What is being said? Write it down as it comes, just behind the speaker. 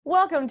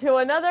Welcome to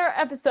another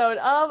episode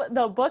of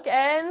the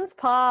Bookends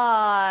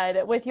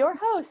Pod with your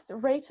hosts,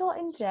 Rachel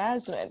and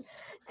Jasmine.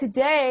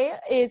 Today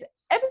is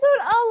episode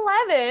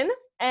 11,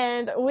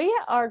 and we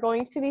are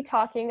going to be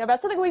talking about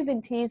something we've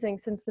been teasing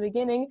since the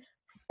beginning,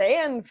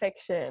 fan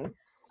fiction.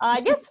 I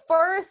guess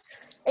first,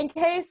 in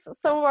case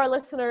some of our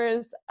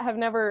listeners don't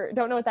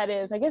know what that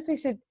is, I guess we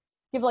should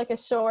give like a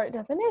short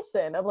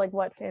definition of like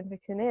what fan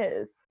fiction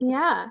is.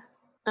 Yeah.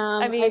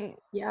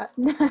 Yeah.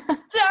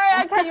 Sorry,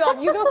 I cut you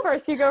off. You go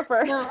first.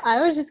 No,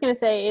 I was just going to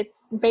say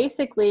it's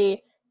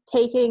basically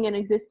taking an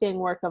existing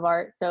work of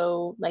art,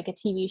 so like a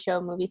TV show,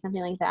 movie,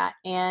 something like that,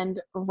 and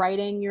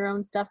writing your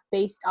own stuff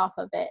based off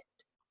of it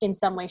in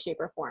some way, shape,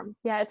 or form.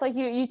 Yeah, it's like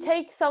you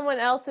take someone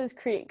else's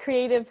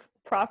creative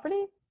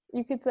property,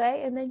 you could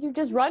say, and then you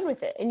just run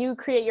with it, and you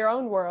create your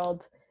own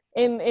world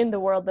in the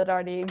world that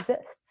already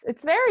exists.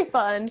 It's very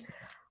fun.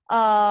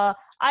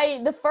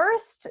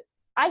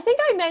 I think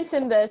I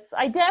mentioned this.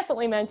 I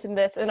definitely mentioned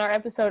this in our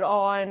episode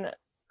on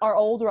our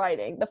old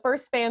writing. The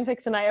first fan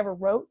fiction I ever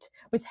wrote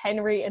was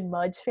Henry and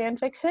Mudge fan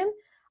fiction,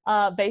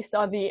 based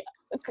on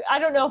I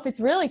don't know if it's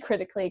really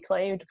critically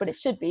acclaimed, but it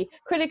should be,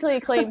 critically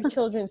acclaimed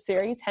children's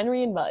series,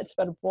 Henry and Mudge,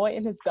 about a boy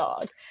and his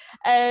dog.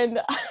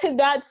 And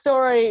that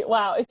story,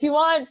 wow, if you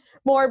want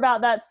more about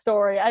that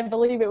story, I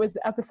believe it was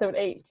episode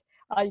 8.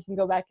 You can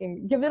go back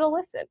and give it a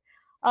listen.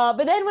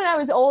 But then when I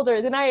was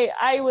older, then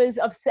I was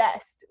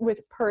obsessed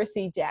with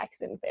Percy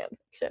Jackson fan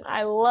fiction.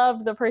 I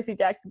loved the Percy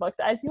Jackson books,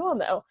 as you all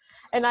know.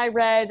 And I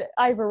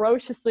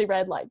voraciously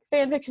read like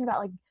fan fiction about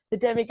like the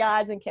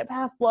demigods and Camp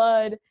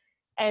Half-Blood,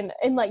 and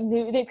like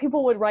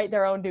people would write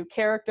their own new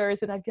characters,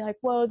 and I'd be like,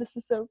 whoa, this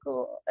is so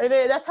cool. And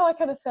that's how I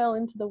kind of fell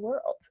into the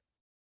world.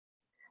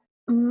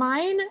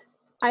 Mine,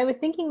 I was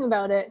thinking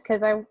about it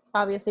because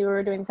we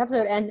were doing this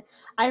episode, and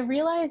I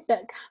realized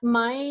that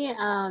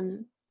my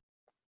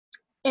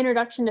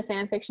introduction to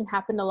fan fiction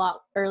happened a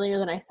lot earlier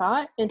than I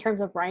thought in terms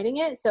of writing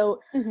it.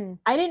 So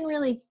I didn't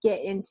really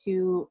get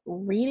into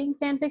reading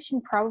fan fiction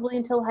probably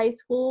until high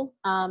school.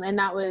 And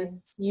that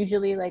was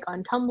usually like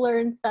on Tumblr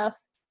and stuff.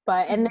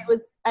 And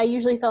I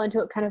usually fell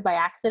into it kind of by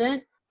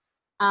accident.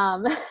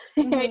 I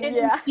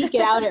didn't seek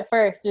it out at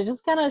first. It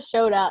just kind of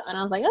showed up and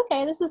I was like,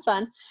 okay, this is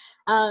fun.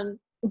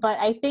 But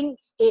I think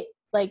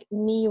like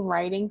me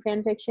writing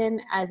fan fiction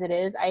as it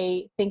is,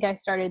 I think I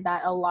started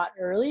that a lot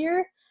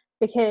earlier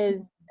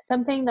because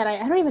something that I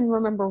don't even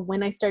remember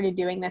when I started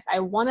doing this.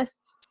 I want to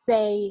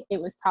say it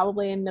was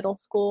probably in middle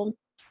school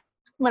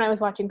when I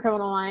was watching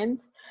Criminal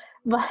Minds.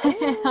 But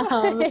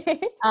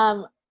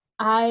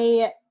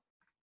I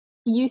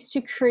used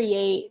to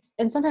create,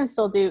 and sometimes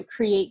still do,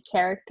 create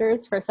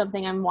characters for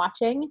something I'm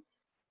watching.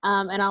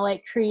 And I'll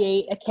like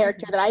create a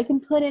character that I can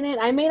put in it.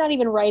 I may not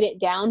even write it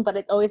down, but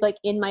it's always like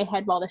in my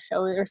head while the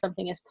show or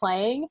something is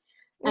playing.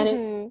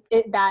 And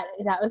that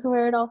was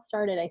where it all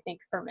started, I think,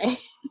 for me.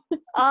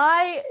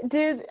 I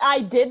did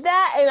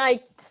that, and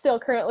I still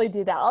currently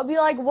do that. I'll be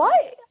like, what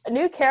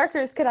new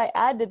characters could I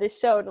add to this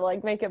show to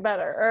like make it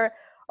better,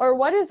 or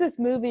what is this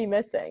movie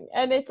missing?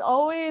 And it's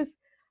always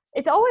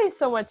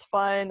so much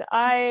fun.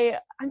 I'm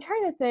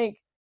trying to think,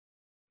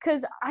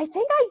 because I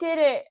think I did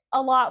it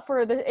a lot for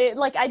I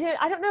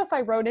don't know if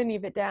I wrote any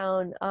of it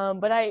down,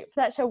 but for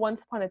that show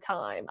Once Upon a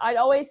Time, I'd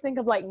always think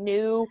of like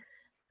new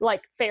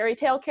like fairy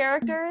tale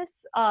characters,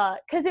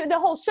 because the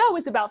whole show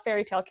was about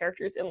fairy tale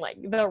characters in like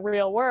the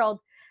real world.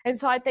 And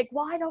so I think,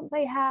 why don't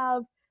they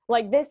have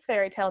like this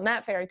fairy tale and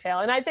that fairy tale?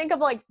 And I think of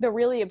like the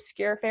really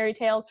obscure fairy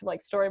tales from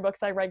like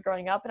storybooks I read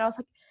growing up, and I was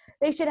like,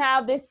 they should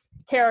have this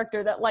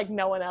character that like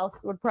no one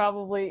else would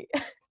probably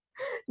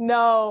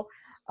know.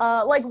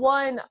 Like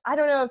one, I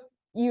don't know if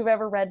you've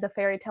ever read the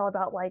fairy tale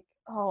about like,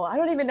 I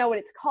don't even know what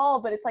it's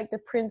called, but it's like the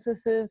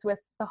princesses with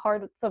the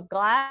hearts of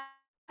glass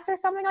or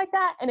something like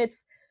that. And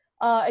it's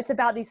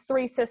about these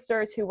 3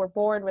 sisters who were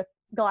born with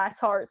glass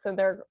hearts, and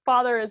their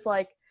father is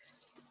like,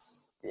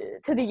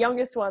 to the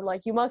youngest one,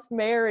 like, you must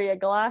marry a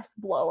glass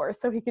blower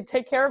so he could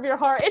take care of your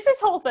heart. It's this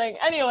whole thing.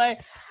 Anyway,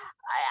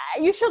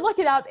 you should look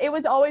it up. It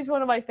was always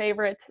one of my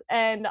favorites,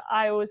 and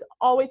I was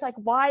always like,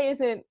 why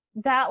isn't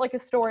that like a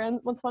story on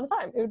Once Upon a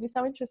Time? It would be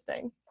so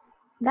interesting.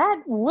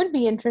 That would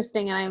be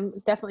interesting, and I'm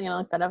definitely going to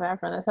look that up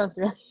after. That sounds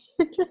really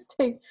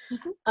interesting.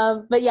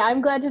 But yeah,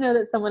 I'm glad to know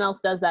that someone else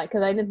does that,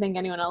 because I didn't think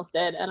anyone else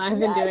did, and I've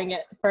been doing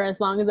it for as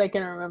long as I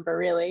can remember,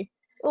 really.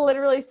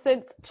 Literally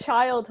since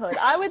childhood.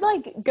 I would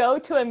like go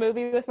to a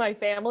movie with my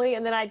family,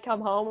 and then I'd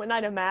come home and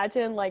I'd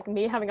imagine like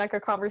me having like a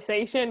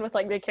conversation with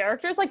like the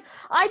characters. Like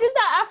I did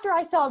that after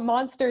I saw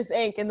Monsters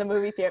Inc. in the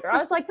movie theater. I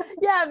was like,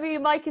 yeah, me,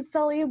 Mike, and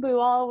Sully and Boo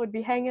all would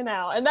be hanging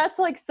out, and that's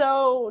like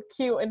so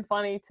cute and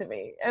funny to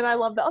me. And I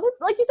love that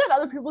like you said,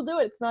 other people do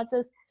it. It's not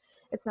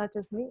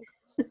just me.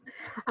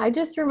 I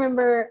just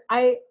remember,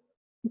 I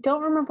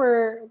don't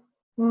remember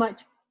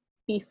much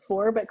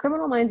before, but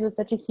Criminal Minds was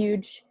such a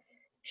huge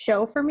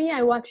show for me.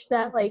 I watched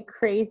that like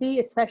crazy,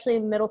 especially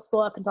in middle school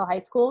up until high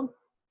school.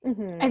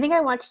 I think I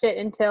watched it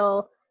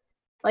until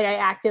like I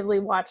actively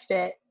watched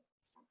it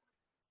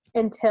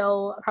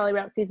until probably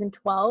about season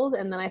 12,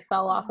 and then I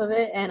fell off of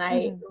it, and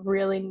I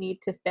really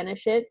need to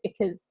finish it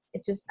because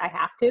it's just, I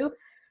have to.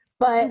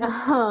 But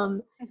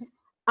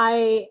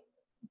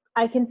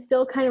I can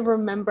still kind of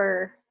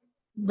remember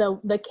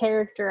the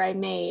character I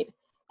made.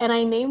 And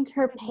I named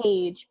her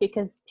Paige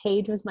because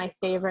Paige was my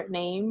favorite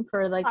name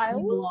for like the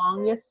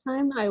longest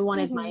time. I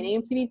wanted my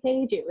name to be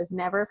Paige. It was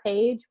never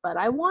Paige, but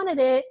I wanted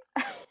it.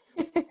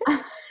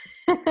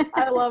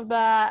 I love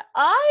that.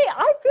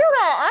 I feel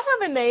that I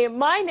have a name.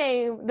 My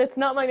name that's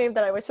not my name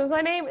that I wish was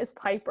my name is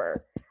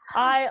Piper.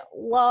 I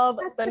love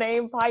the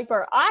name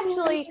Piper.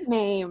 Actually,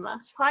 name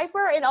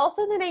Piper, and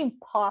also the name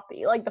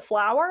Poppy, like the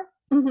flower.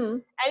 Mm-hmm.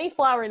 Any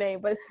flower name,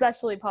 but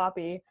especially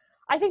Poppy.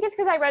 I think it's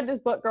because I read this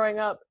book growing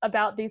up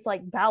about these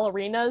like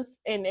ballerinas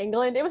in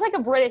England. It was like a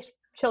British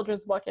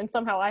children's book, and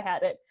somehow I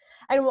had it.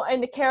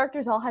 And the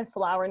characters all had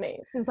flower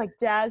names. It was like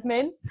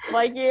Jasmine,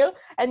 like you,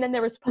 and then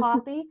there was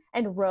Poppy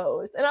and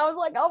Rose. And I was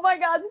like, oh my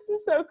God, this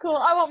is so cool.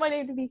 I want my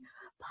name to be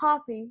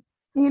Poppy.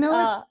 You know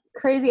what's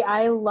crazy?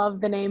 I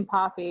love the name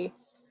Poppy.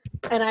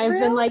 And I've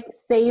been like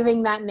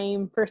saving that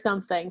name for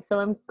something. So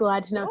I'm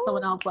glad to know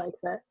someone else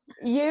likes it.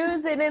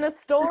 Use it in a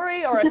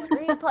story or a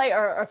screenplay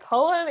or a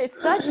poem.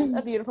 It's such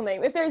a beautiful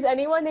name. If there's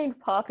anyone named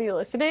Poppy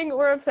listening,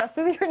 we're obsessed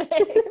with your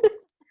name.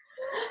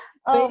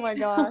 Oh my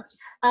gosh.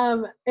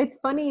 It's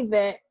funny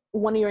that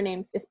one of your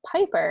names is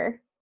Piper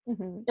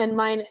and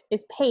mine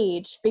is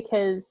Paige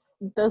because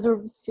those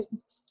were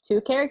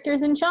two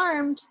characters in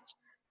Charmed.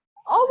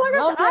 Oh my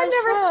gosh, I've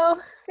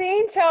never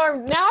seen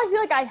Charmed. Now I feel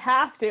like I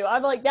have to.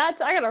 I'm like, I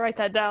gotta write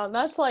that down.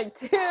 That's like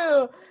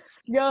too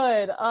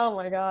good. Oh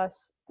my gosh.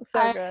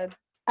 So good.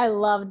 I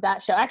loved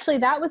that show. Actually,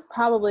 that was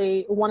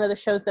probably one of the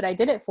shows that I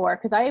did it for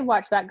because I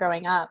watched that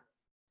growing up.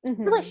 I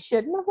really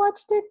shouldn't have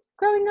watched it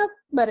growing up,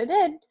 but I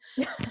did.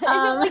 Is it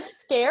like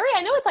scary?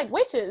 I know it's like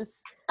witches.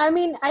 I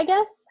mean, I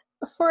guess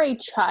for a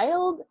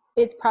child,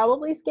 it's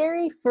probably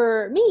scary.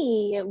 For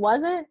me, it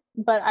wasn't,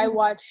 but I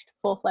watched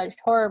full-fledged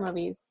horror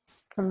movies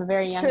from a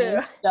very young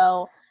age,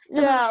 so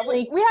yeah,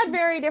 we had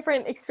very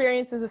different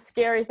experiences with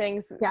scary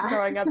things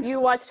growing up. You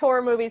watched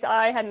horror movies.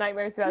 I had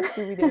nightmares about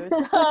Scooby-Doo.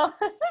 So.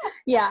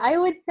 Yeah, I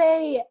would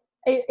say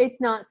it's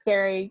not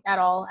scary at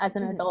all as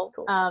an adult.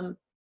 Cool.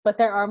 But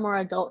there are more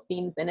adult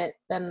themes in it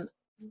than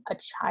a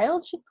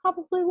child should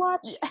probably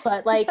watch. Yeah.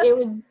 But like it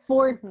was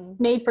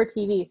made for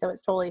TV, so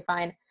it's totally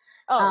fine.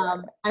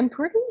 Right. I'm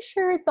pretty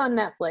sure it's on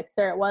Netflix,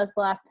 or it was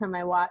the last time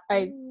I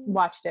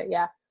watched it.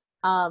 Yeah.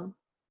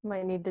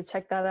 Might need to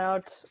check that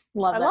out. I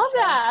love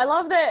that. I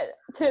love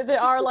that.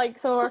 Our like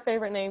some of our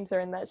favorite names are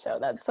in that show.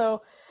 That's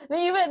so.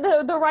 Even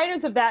the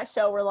writers of that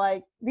show were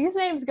like, these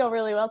names go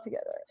really well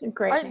together. It's a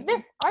great. Are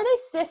they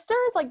sisters?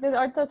 Like,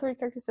 aren't the three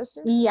characters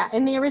sisters? Yeah,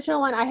 in the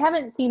original one, I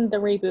haven't seen the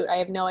reboot. I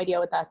have no idea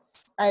what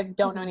that's. I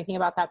don't know anything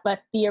about that.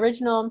 But the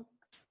original,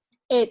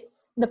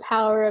 it's the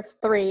power of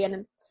three, and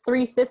it's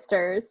three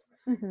sisters.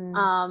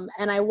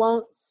 And I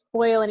won't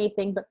spoil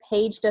anything, but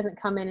Paige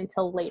doesn't come in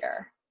until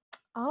later.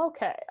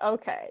 Okay.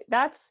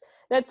 That's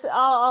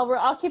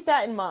I'll keep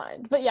that in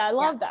mind. But yeah, I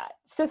love that.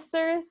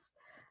 Sisters.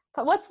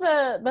 What's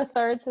the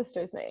third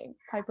sister's name?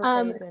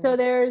 Piper. So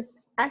there's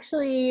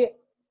actually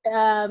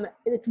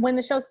when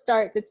the show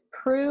starts, it's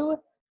Prue,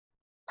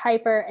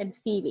 Piper, and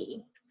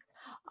Phoebe.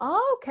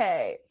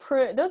 Okay.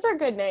 Those are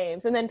good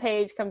names. And then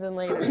Paige comes in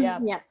later. Yeah.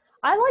 Yes.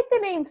 I like the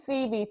name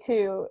Phoebe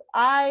too.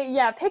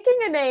 Picking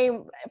a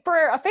name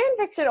for a fan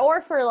fiction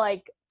or for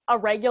like a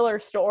regular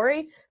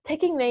story,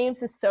 picking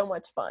names is so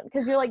much fun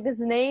because you're like, this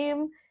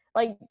name,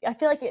 like I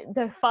feel like it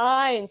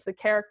defines the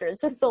character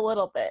just a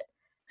little bit.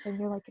 And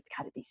you're like, it's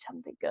got to be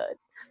something good.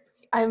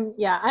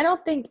 I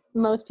don't think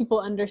most people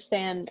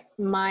understand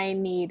my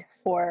need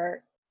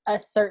for a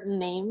certain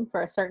name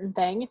for a certain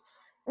thing.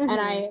 And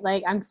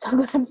I'm so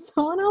glad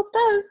someone else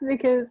does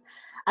because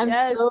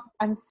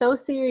I'm so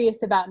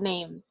serious about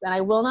names, and I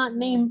will not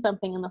name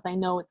something unless I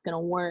know it's going to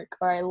work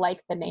or I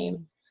like the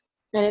name.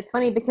 And it's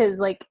funny because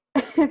like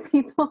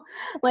people,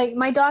 like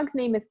my dog's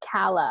name is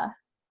Kala,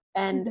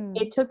 and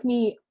it took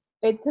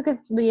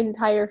us the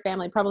entire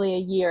family probably a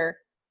year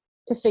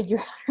to figure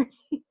out her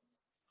name.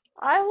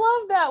 I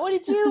love that. What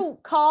did you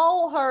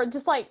call her?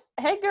 Just like,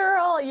 hey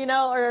girl,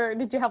 or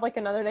did you have like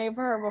another name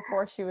for her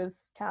before she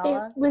was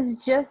Kala? It was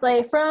just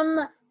like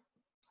I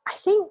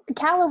think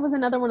Kala was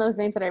another one of those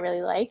names that I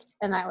really liked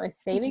and I was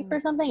saving for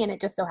something, and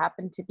it just so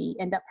happened to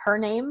end up her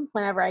name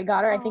whenever I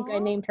got her. I think I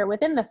named her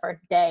within the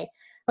first day,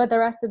 but the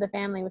rest of the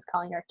family was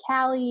calling her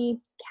Callie,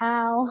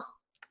 Cal.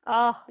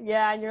 Oh,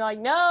 yeah, and you're like,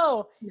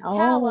 no.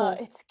 Kala,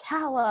 it's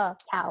Kala.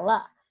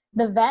 Kala.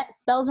 The vet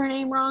spells her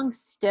name wrong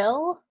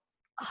still.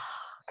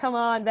 Come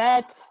on,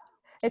 vet.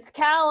 It's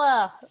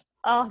Kala.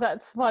 Oh,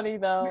 that's funny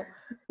though.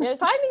 Yeah,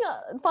 finding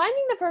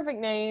the perfect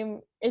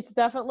name, it's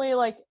definitely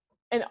like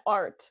an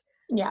art.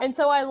 Yeah. And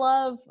so I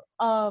love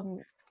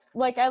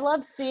I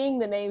love seeing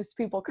the names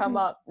people come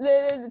up.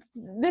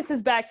 This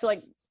is back to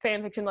like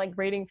fan fiction, like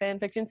reading fan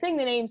fiction, seeing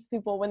the names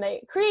people when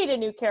they create a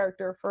new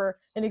character for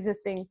an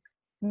existing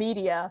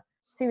media,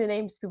 seeing the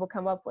names people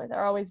come up with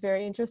are always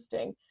very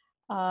interesting.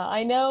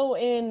 I know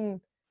in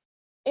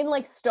in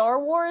like Star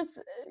Wars,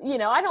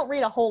 I don't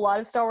read a whole lot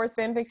of Star Wars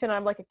fan fiction.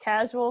 I'm like a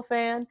casual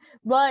fan,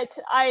 but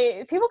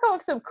people come up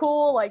with some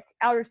cool like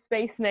outer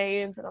space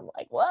names, and I'm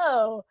like,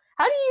 whoa,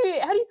 how do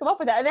you come up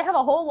with that? And they have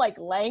a whole like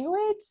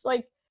language,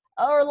 like,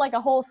 or like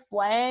a whole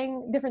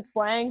different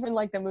slang from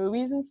like the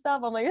movies and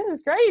stuff. I'm like, this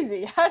is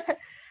crazy.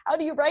 How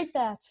do you write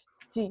that?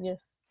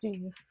 Genius.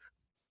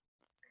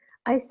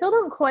 I still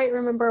don't quite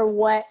remember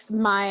what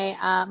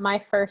my my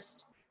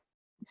first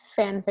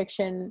fan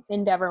fiction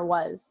endeavor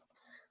was.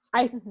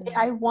 I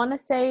want to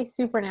say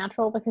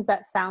Supernatural because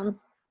that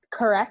sounds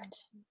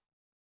correct,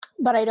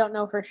 but I don't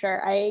know for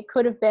sure. I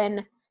could have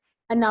been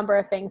a number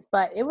of things,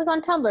 but it was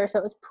on Tumblr, so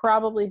it was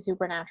probably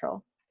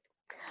Supernatural.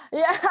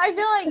 Yeah, I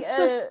feel like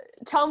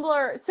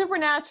Tumblr,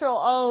 Supernatural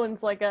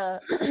owns like a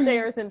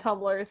shares in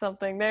Tumblr or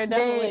something. They're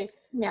definitely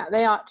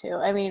they ought to.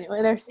 I mean,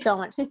 there's so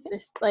much,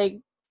 there's like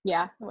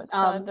so much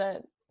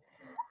content.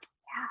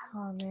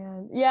 Oh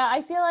man, yeah.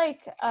 I feel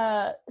like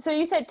so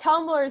you said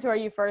Tumblr is where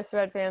you first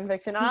read fan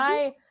fiction.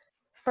 I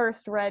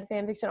first read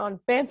fan fiction on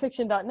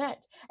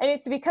fanfiction.net, and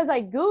it's because I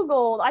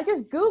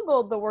just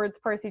googled the words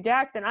Percy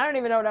Jackson. I don't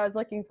even know what I was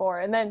looking for,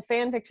 and then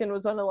fan fiction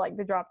was one of like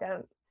the drop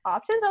down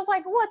options. I was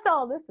like, what's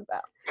all this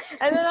about?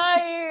 And then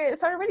I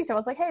started reading some. I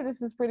was like, hey,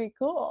 this is pretty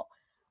cool.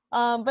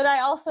 But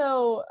I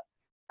also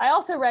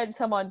read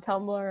some on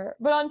Tumblr,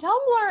 but on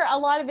Tumblr a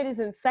lot of it is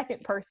in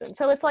second person,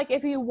 so it's like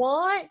if you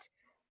want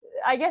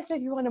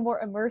a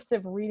more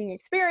immersive reading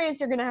experience,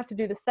 you're going to have to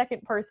do the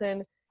second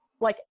person,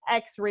 like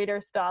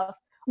X-reader stuff.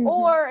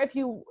 Or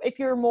if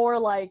you're more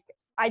like,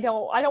 I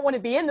don't want to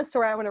be in the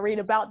story, I want to read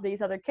about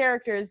these other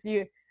characters,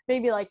 you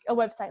maybe like a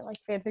website like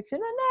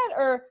fanfiction.net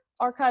or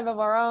Archive of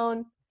Our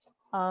Own.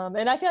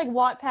 And I feel like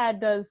Wattpad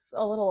does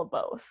a little of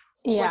both.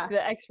 Yeah. Like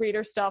the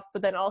X-reader stuff,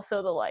 but then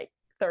also the like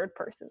third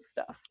person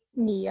stuff.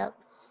 Yep.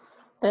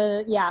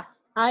 Yeah.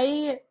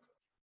 I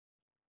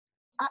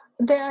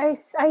think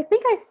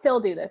I still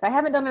do this. I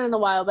haven't done it in a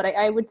while, but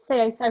I would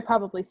say I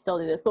probably still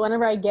do this. But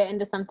whenever I get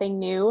into something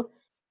new,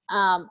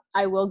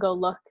 I will go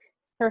look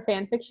for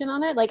fan fiction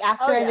on it. Like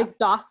after I've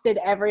exhausted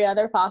every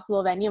other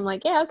possible venue, I'm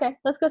like, yeah, okay,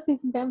 let's go see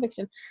some fan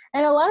fiction.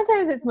 And a lot of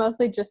times it's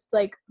mostly just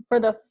like for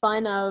the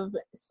fun of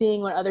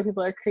seeing what other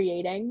people are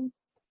creating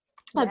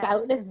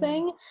about this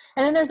thing.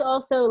 And then there's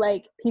also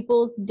like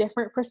people's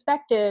different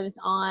perspectives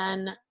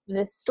on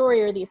this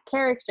story or these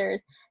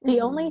characters.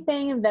 The only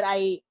thing that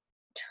I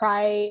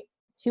try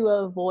to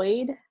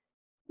avoid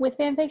with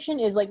fan fiction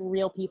is like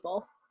real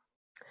people.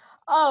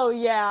 Oh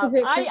yeah.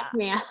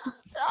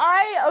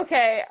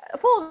 Okay,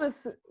 full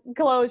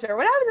disclosure,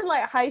 when I was in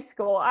like high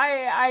school,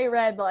 I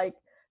read like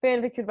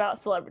fan fiction about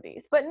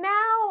celebrities, but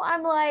now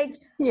I'm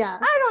like,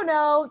 I don't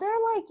know, they're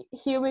like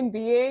human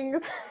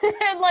beings.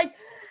 And like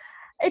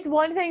it's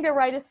one thing to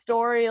write a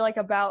story like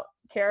about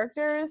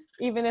characters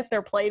even if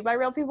they're played by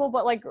real people,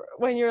 but like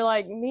when you're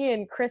like me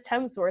and Chris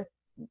Hemsworth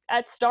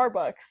at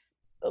Starbucks,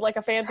 like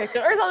a fan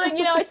fiction or something,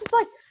 it's just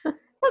like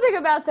something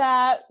about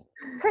that.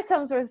 Chris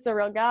Hemsworth's a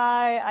real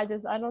guy. I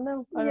don't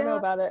know. I don't know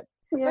about it.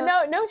 Yeah.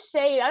 But no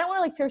shade. I don't want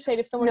to like throw shade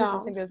if someone is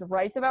listening to this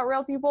writes about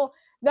real people.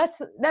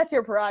 That's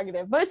your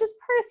prerogative. But just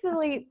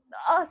personally,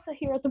 us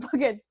here at the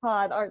Bookends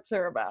Pod aren't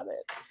sure about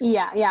it.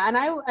 Yeah. And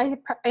I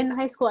in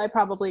high school I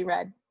probably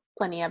read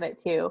plenty of it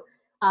too.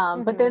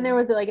 But then there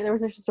was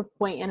just a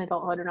point in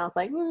adulthood and I was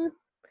like,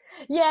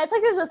 Yeah, it's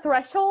like there's a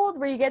threshold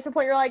where you get to a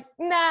point you're like,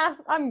 nah,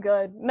 I'm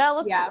good. Now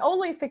let's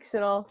only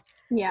fictional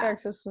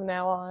characters from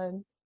now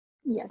on.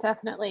 Yeah,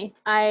 definitely.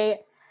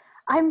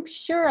 I'm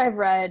sure I've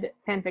read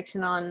fan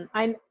fiction on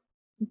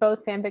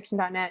both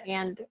fanfiction.net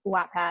and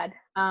Wattpad.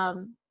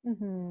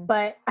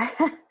 But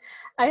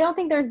I don't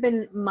think there's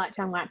been much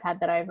on Wattpad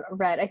that I've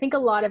read. I think a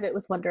lot of it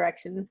was One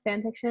Direction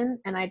fan fiction,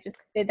 and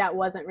that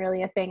wasn't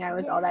really a thing I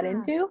was all that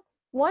into.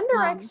 One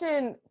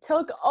Direction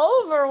took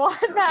over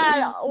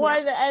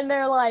Wattpad and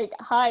they're like,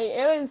 hi,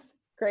 it was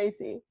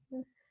crazy.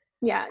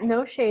 Yeah,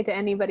 no shade to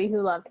anybody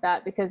who loved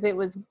that because it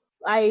was,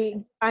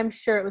 I'm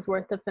sure it was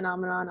worth the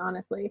phenomenon,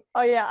 honestly.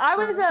 Oh yeah, I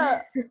was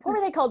what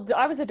were they called?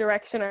 I was a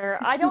Directioner.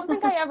 I don't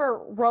think I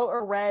ever wrote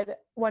or read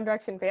One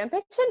Direction fan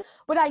fiction,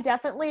 but I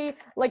definitely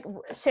like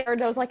shared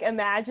those like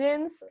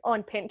imagines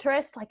on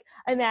Pinterest. Like,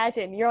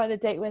 imagine you're on a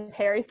date with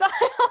Harry Styles.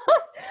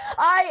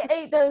 I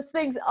ate those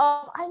things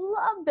up. I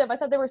loved them. I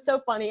thought they were so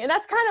funny, and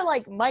that's kind of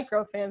like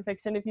micro fan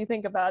fiction if you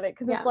think about it,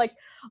 because it's like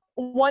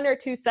one or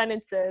two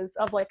sentences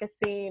of like a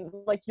scene,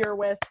 like you're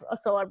with a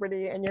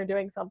celebrity and you're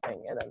doing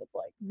something, and then it's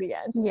like the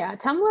end. Yeah,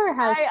 Tumblr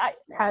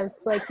has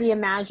like the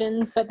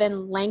imagines, but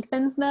then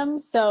lengthens them,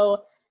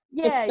 so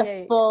it's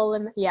the full.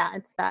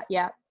 It's that.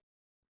 Yeah,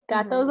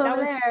 got those over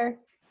there.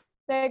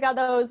 They got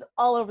those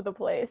all over the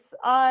place.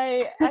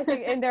 I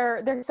think, and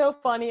they're so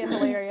funny and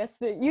hilarious.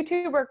 The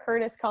YouTuber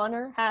Curtis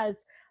Connor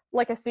has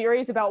like a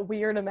series about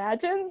weird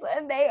imagines,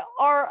 and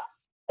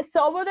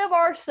some of them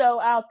are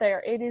so out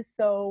there. It is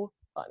so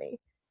funny.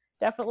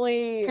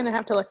 Definitely gonna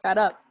have to look that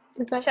up.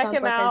 Check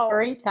him out. A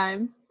great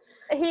time.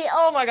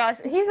 Oh my gosh,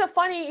 he's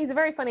a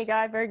very funny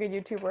guy, very good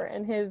YouTuber,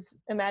 and his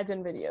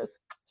Imagine videos,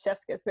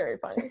 chef's kiss, very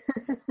funny.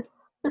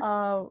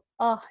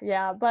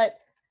 But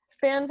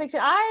fan fiction.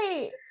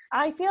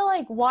 I feel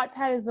like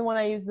Wattpad is the one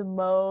I use the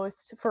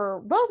most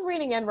for both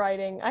reading and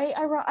writing.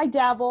 I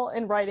dabble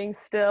in writing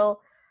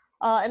still,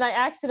 and I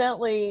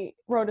accidentally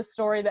wrote a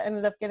story that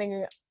ended up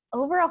getting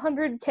over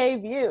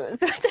 100K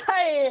views, which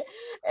I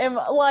am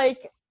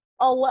like,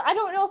 I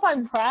don't know if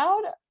I'm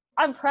proud.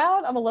 I'm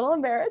proud. I'm a little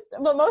embarrassed,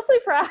 but mostly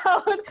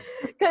proud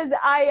because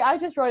I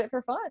just wrote it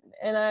for fun,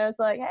 and I was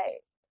like, hey,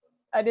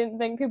 I didn't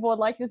think people would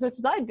like it as much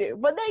as I do,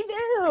 but they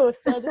do.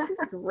 So this is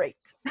great.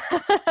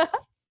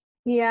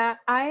 Yeah,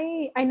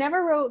 I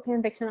never wrote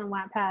fan fiction on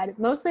Wattpad,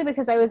 mostly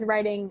because I was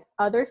writing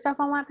other stuff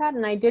on Wattpad,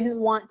 and I didn't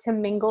want to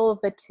mingle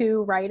the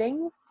two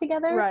writings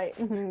together. Right.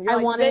 Mm-hmm. I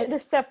wanted they're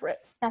separate.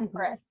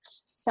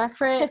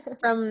 Separate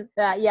from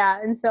that.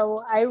 Yeah, and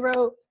so I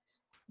wrote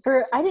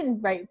I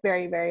didn't write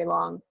very, very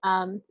long.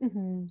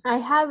 I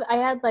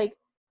had like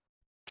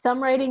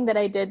some writing that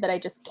I did that I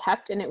just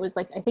kept, and it was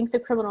like, I think the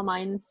Criminal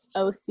Minds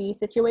OC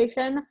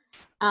situation.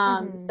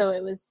 So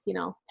it was,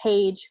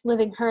 Paige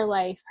living her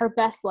life, her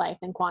best life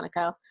in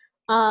Quantico.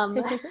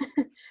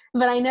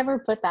 But I never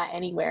put that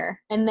anywhere.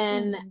 And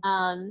then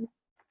on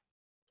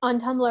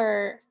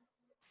Tumblr,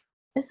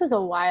 this was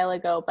a while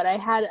ago, but I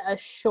had a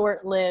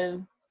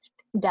short-lived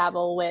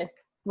dabble with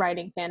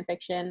writing fan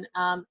fiction,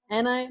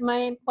 and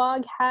my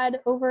blog had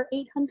over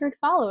 800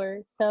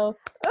 followers. So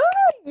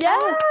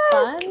yes,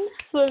 fun.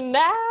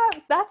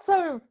 Snaps! That's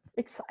so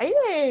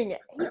exciting.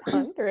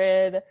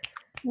 800.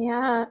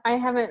 Yeah, I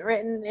haven't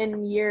written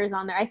in years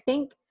on there. I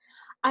think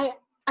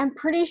I'm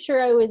pretty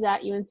sure I was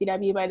at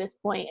UNCW by this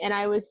point, and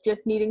I was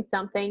just needing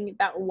something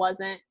that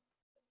wasn't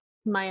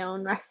my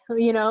own,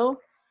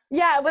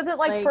 Yeah, was it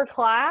like for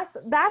class?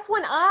 That's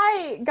when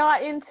I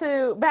got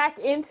back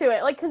into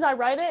it, like, because I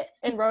read it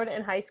and wrote it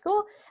in high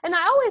school, and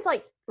I always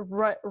like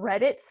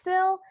read it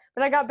still,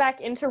 but I got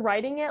back into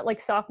writing it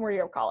like sophomore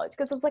year of college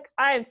because I was like,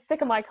 I am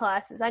sick of my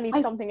classes. I need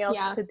something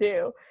else to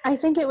do. I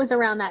think it was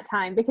around that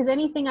time, because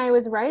anything I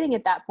was writing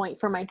at that point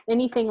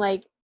anything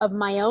like of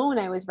my own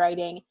I was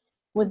writing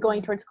was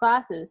going towards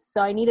classes.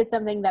 So I needed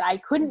something that I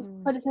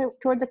couldn't put it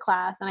towards a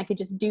class and I could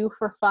just do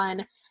for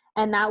fun.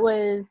 And that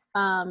was,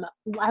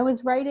 I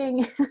was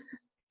writing,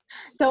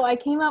 so I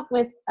came up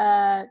with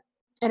an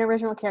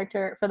original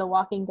character for The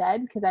Walking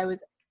Dead, because I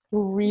was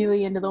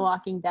really into The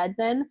Walking Dead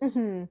then.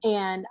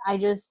 And I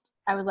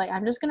was like,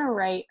 I'm just going to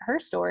write her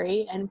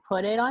story and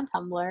put it on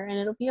Tumblr, and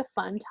it'll be a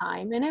fun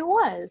time. And it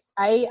was.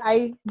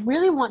 I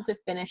really want to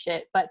finish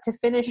it, but to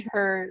finish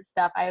her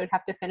stuff, I would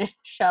have to finish the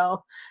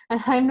show.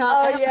 And I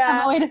don't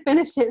have a way to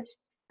finish it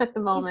at the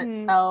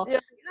moment. So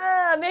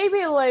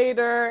maybe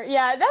later.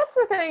 Yeah, that's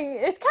the thing.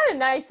 It's kind of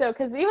nice though,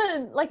 because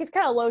even like it's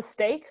kind of low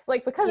stakes,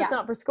 like because it's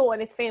not for school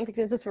and it's fanfiction,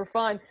 it's just for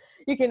fun.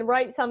 You can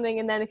write something,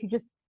 and then if you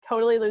just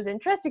totally lose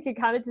interest, you can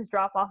kind of just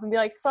drop off and be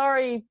like,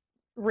 sorry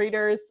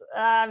readers,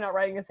 I'm not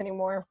writing this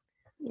anymore.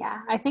 Yeah,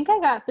 I think I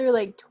got through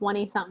like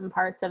 20 something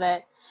parts of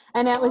it,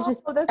 and it was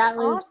just that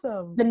was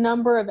awesome. The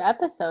number of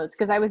episodes,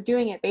 because I was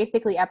doing it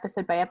basically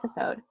episode by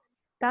episode.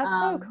 That's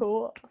so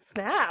cool.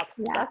 Snaps.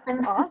 Yeah. That's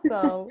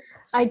awesome.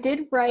 I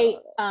did write,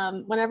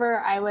 whenever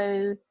I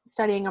was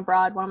studying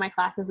abroad, one of my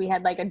classes, we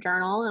had like a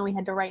journal, and we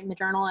had to write in the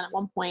journal. And at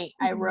one point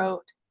I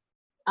wrote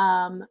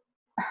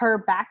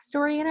her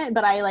backstory in it,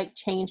 but I like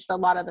changed a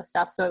lot of the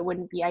stuff so it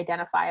wouldn't be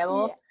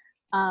identifiable.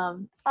 Yeah.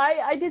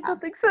 I did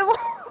something similar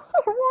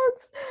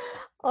once.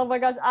 Oh my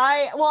gosh.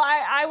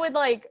 I would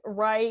like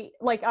write,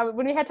 like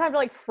when we had time to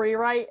like free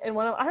write, and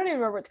I don't even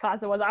remember which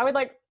class it was, I would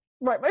like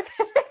write my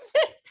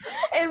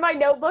fanfiction in my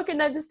notebook and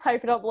then just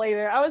type it up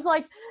later. I was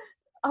like,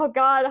 oh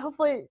god,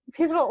 hopefully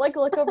people don't like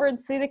look over and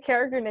see the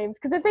character names,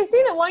 because if they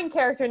see the one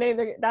character name,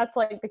 that's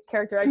like the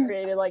character I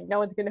created, like no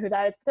one's gonna know who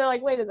that is. But they're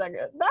like, wait a second,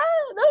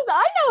 those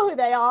I know who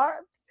they are.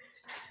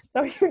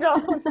 No, you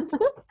don't.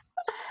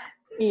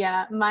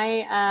 Yeah,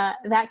 my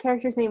that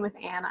character's name was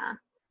Anna.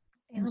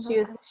 She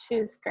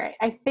was great.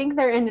 I think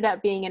there ended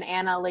up being an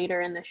Anna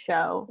later in the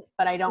show,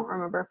 but I don't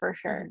remember for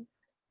sure.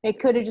 It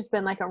could have just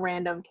been like a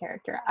random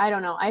character. I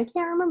don't know. I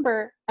can't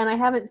remember, and I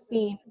haven't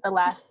seen the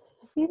last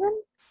season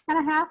and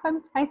a half,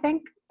 I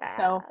think.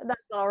 So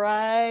that's all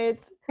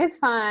right. It's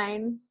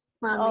fine.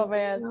 Oh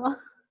man,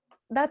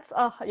 that's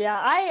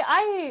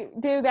I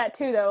do that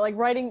too though. Like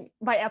writing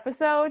by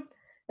episode.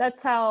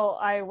 That's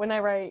how when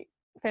I write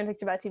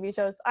fanfiction about TV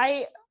shows.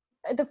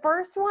 The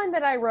first one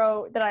that I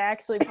wrote that I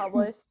actually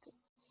published.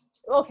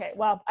 Okay,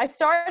 well, I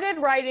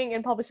started writing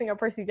and publishing a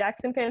Percy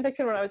Jackson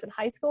fanfiction when I was in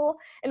high school,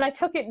 and I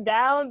took it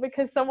down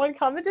because someone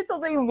commented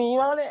something mean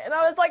on it, and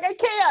I was like, I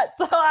can't.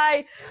 So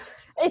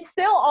it's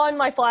still on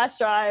my flash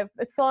drive.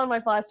 But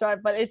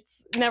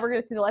it's never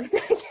going to see the light of day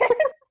again.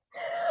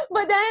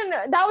 But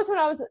then that was when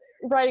I was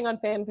writing on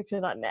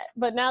fanfiction.net.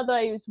 But now that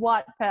I use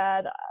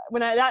Wattpad,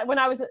 when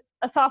I was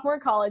a sophomore in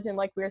college, and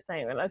like we were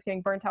saying, when I was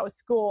getting burnt out with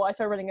school, I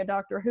started writing a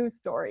Doctor Who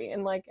story,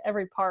 and like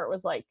every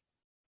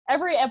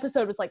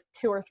episode was like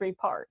 2 or 3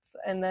 parts.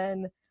 And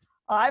then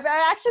I've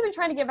actually been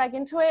trying to get back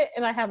into it,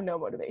 and I have no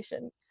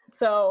motivation.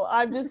 So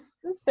I'm just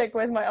stick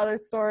with my other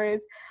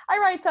stories. I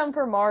write some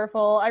for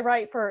Marvel. I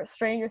write for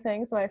Stranger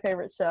Things, my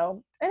favorite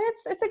show, and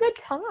it's a good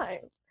time.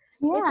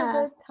 Yeah. It's a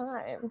good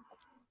time.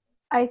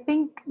 I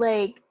think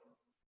like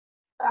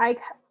I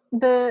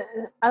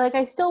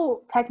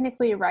still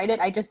technically write it.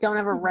 I just don't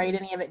ever write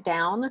any of it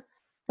down.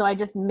 So I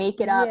just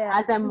make it up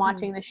as I'm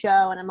watching the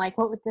show, and I'm like,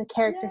 what would the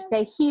character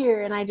say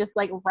here? And I just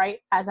like write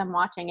as I'm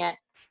watching it,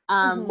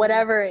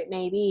 whatever it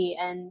may be,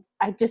 and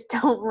I just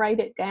don't write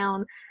it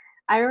down.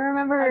 I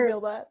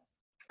feel that.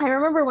 I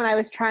remember when I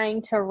was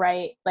trying to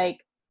write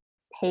like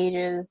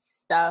Paige's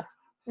stuff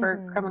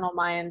for Criminal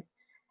Minds,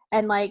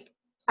 and like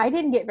I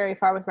didn't get very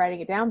far with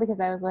writing it down because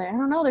I was like, I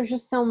don't know, there's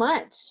just so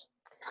much.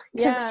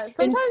 Yeah, I've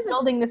been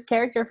building this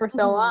character for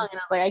so long, and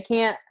I was like, I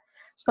can't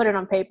put it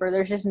on paper.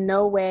 There's just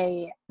no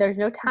way. There's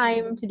no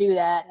time to do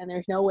that, and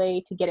there's no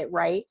way to get it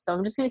right. So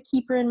I'm just gonna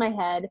keep her in my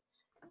head.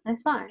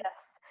 That's fine.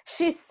 Yes,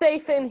 she's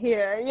safe in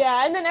here.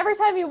 Yeah, and then every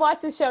time you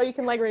watch the show, you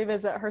can like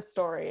revisit her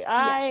story.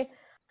 I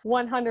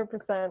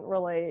 100%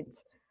 relate.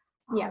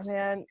 Yeah,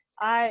 man,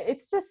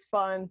 it's just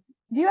fun.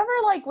 Do you ever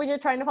like when you're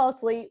trying to fall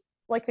asleep,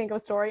 like think of a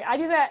story? I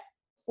do that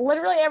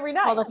literally every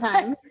night, all the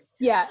time.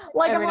 Yeah,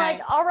 like I'm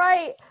like, all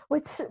right,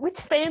 which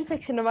fan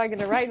fiction am I going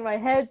to write in my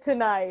head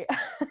tonight?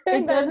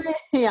 It doesn't.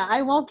 Yeah,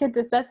 I won't get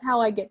to. That's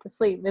how I get to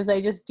sleep. Is I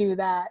just do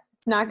that.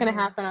 It's not going to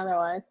happen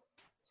otherwise.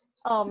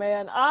 Oh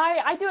man,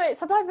 I do it.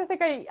 Sometimes I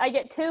think I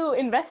get too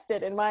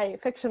invested in my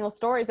fictional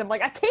stories. I'm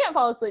like, I can't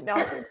fall asleep now.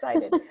 I'm so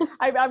excited.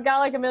 I've got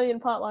like a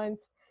million plot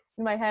lines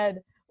in my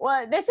head.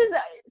 Well, this is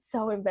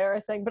so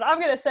embarrassing, but I'm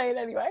going to say it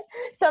anyway.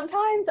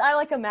 Sometimes I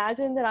like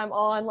imagine that I'm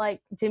on like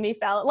Jimmy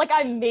Fallon, like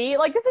I'm me,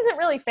 like this isn't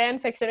really fan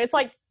fiction. It's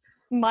like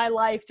my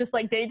life, just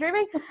like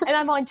daydreaming. And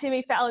I'm on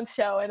Jimmy Fallon's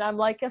show and I'm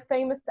like a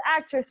famous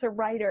actress or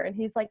writer. And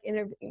he's like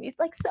interviewing me. He's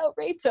like, so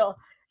Rachel,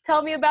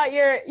 tell me about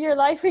your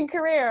life and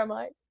career. I'm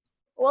like,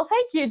 well,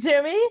 thank you,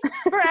 Jimmy,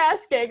 for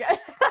asking. I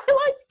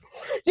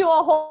like do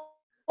a whole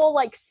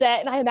like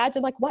set, and I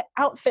imagine like what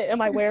outfit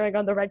am I wearing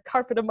on the red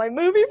carpet of my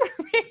movie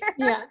premiere?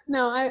 Yeah,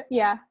 no,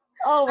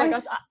 Oh my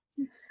gosh.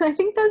 I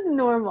think that's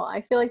normal.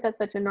 I feel like that's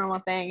such a normal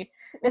thing,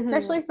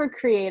 especially for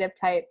creative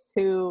types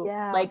who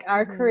like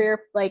our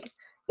career, like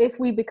if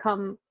we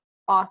become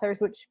authors,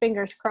 which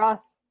fingers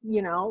crossed,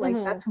 you know, like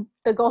that's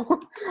the goal.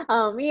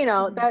 You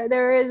know,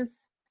 there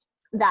is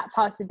that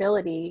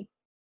possibility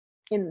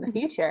in the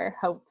future,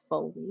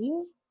 hopefully.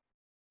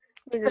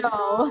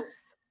 So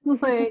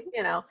like,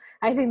 you know,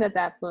 I think that's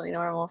absolutely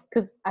normal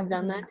because I've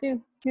done that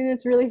too. And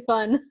it's really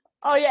fun.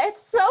 Oh yeah,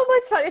 it's so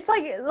much fun. It's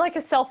like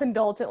a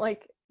self-indulgent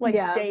like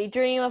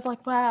daydream of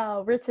like,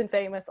 wow, rich and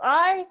famous.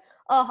 I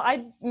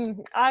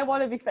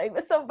want to be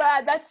famous so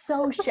bad. That's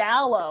so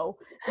shallow.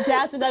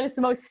 Jasmine, that is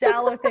the most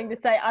shallow thing to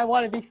say. I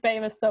want to be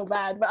famous so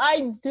bad. But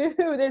I do.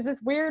 There's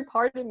this weird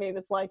part of me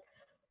that's like,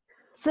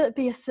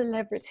 be a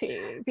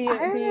celebrity, be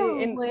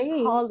in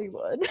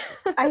Hollywood.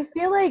 I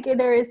feel like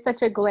there is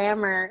such a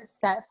glamour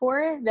set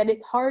for it that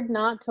it's hard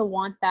not to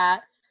want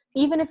that,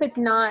 even if it's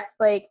not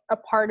like a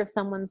part of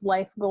someone's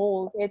life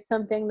goals. It's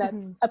something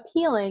that's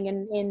appealing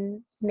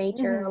in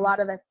nature a lot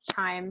of the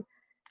time,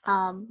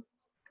 and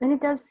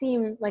it does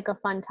seem like a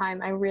fun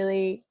time. I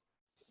really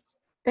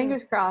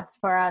fingers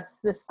crossed for us,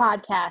 this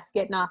podcast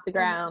getting off the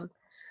ground.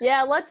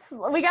 Yeah,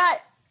 we got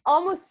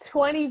almost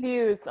 20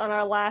 views on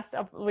our last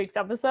week's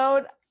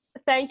episode.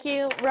 Thank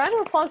you. Round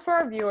of applause for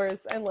our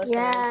viewers and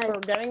listeners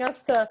for getting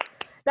us to.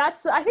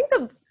 That's I think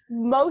the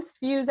most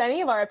views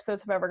any of our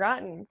episodes have ever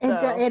gotten.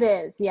 So. It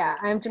is. Yeah,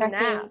 I'm checking.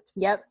 Snaps.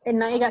 Yep, and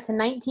now you got to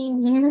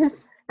 19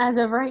 views as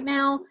of right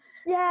now.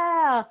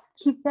 Yeah,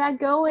 keep that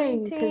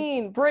going.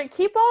 19.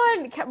 Keep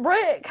on. Come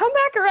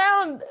back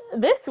around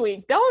this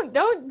week.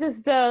 Don't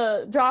just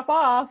drop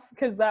off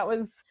because that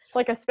was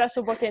like a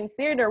special Bookends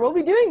Theater. We'll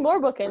be doing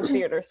more Bookends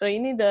Theater, so you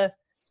need to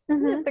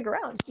stick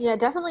around. Yeah,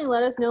 definitely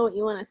let us know what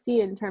you want to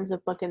see in terms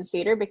of Bookends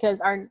Theater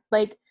because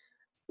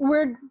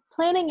we're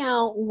planning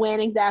out when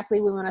exactly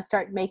we want to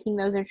start making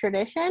those a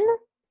tradition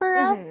for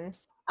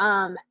us.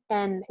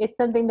 And it's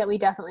something that we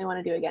definitely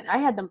want to do again. I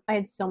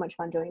had so much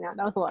fun doing that.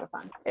 That was a lot of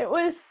fun. It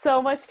was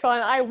so much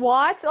fun. I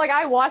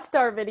watched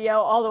our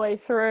video all the way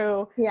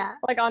through. Yeah.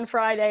 Like on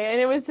Friday,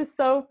 and it was just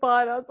so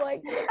fun. I was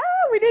like,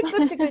 we did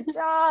such a good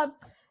job.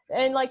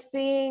 And like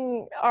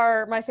seeing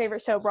my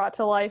favorite show brought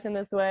to life in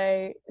this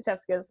way,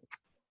 Chef's Kiss,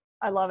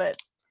 I love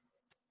it.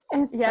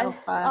 It's so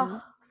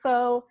fun.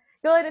 So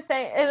good to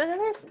thank, and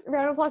another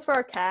round of applause for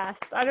our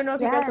cast. I don't know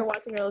if you guys are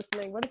watching or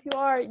listening, but if you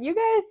are, you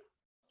guys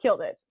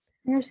killed it.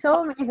 You're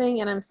so amazing,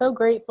 and I'm so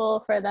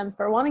grateful for them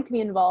for wanting to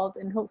be involved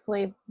and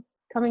hopefully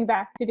coming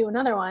back to do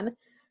another one,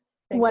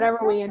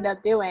 whatever we end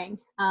up doing.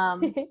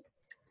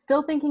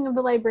 Still thinking of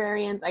The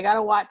Librarians. I got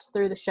to watch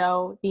through the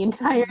show, the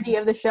entirety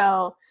of the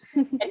show,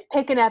 and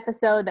pick an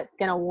episode that's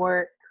going to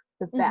work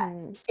the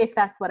best, if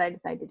that's what I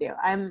decide to do.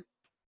 I'm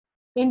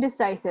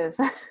indecisive.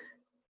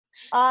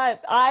 I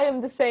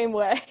am the same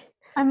way.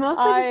 I'm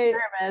mostly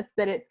nervous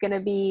that it's going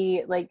to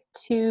be like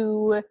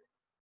too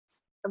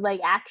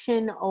like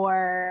action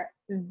or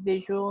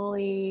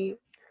visually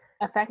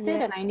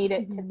affected, and I need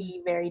it to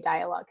be very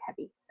dialogue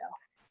heavy. So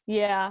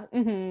yeah,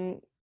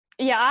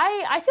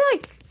 I feel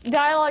like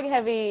dialogue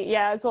heavy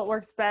is what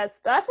works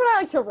best. That's what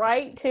I like to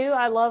write too.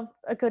 I love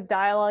a good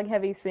dialogue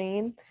heavy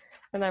scene.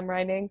 when I'm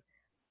writing.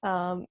 But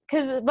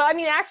I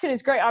mean, action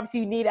is great. Obviously,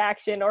 you need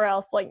action, or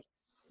else like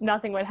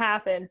nothing would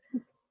happen.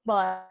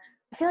 But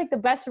I feel like the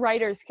best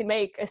writers can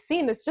make a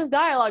scene that's just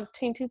dialogue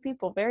between two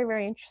people very,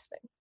 very interesting.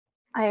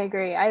 I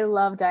agree. I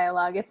love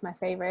dialogue. It's my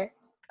favorite.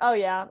 Oh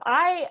yeah,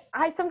 I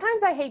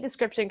sometimes I hate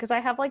description because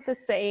I have like the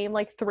same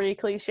like 3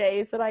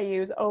 cliches that I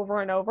use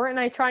over and over, and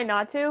I try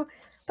not to,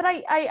 but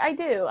I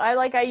do.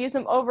 I use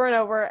them over and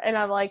over, and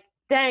I'm like,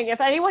 dang,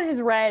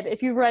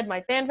 if you've read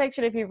my fan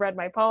fiction, if you've read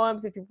my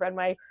poems, if you've read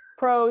my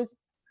prose,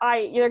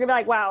 you're gonna be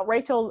like, wow,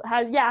 Rachel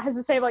has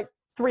the same like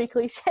 3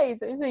 cliches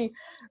that she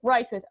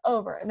writes with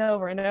over and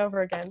over and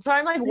over again. So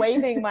I'm like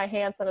waving my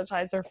hand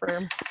sanitizer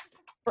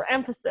for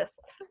emphasis.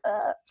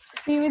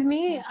 See, with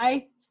me,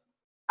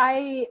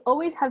 I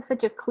always have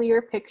such a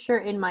clear picture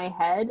in my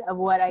head of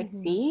what I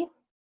see,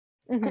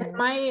 because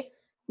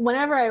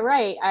whenever I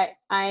write,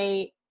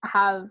 I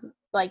have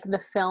like the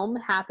film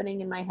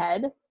happening in my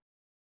head,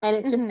 and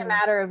it's just a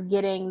matter of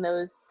getting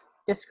those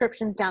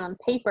descriptions down on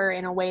paper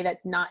in a way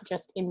that's not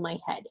just in my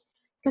head,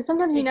 because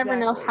sometimes you never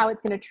know how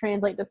it's going to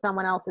translate to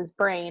someone else's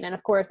brain, and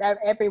of course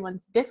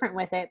everyone's different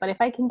with it, but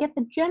if I can get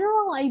the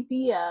general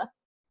idea,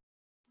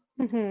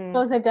 I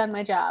suppose I've done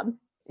my job.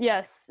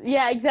 Yes.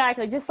 Yeah,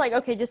 exactly. Just like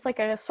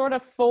a sort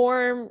of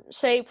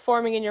shape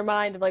forming in your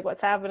mind of like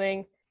what's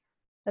happening.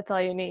 That's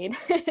all you need.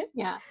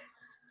 Yeah.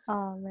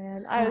 Oh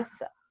man. I was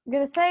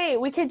gonna say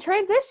we could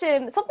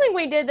transition. Something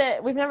we did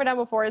that we've never done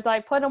before is I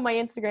put on my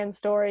Instagram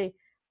story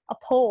a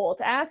poll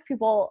to ask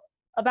people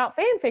about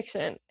fan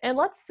fiction, and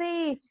let's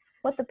see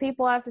what the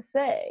people have to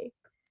say.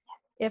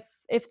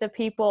 If the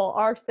people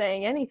are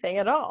saying anything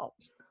at all.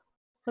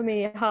 Let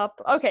me hop.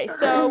 Okay,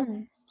 so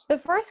the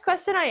first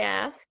question I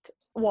asked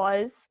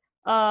was,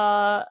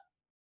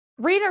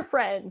 reader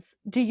friends,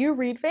 do you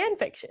read fan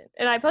fiction?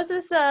 And I posted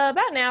this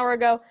about an hour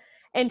ago,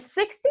 and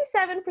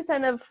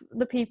 67% of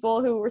the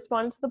people who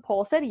responded to the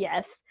poll said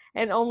yes,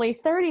 and only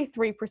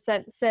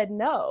 33% said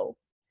no.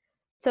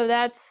 So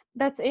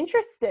that's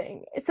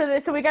interesting.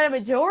 So we got a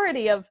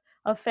majority of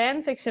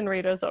fan fiction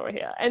readers over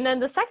here. And then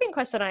the second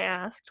question I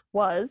asked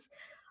was,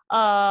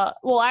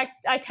 I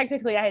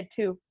technically I had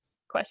 2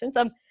 questions.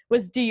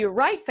 Was do you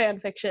write fan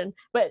fiction?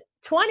 But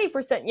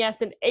 20%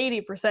 yes and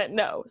 80%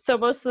 no. So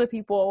most of the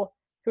people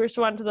who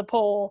respond to the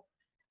poll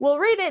will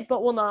read it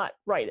but will not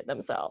write it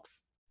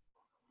themselves.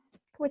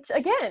 Which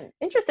again,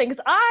 interesting,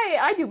 because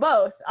I do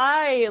both.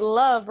 I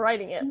love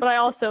writing it, but I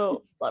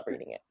also love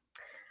reading it.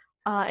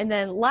 And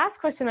then last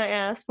question I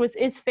asked was,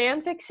 is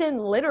fan fiction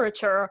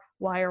literature?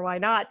 Why or why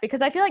not?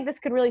 Because I feel like this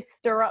could really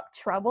stir up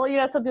trouble. You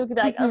know, some people could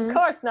be like, of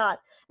course not.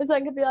 And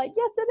someone could be like,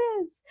 yes, it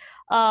is.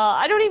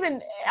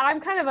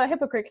 I'm kind of a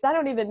hypocrite because I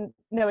don't even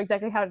know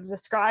exactly how to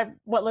describe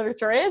what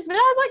literature is. But I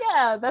was like,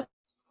 yeah, that's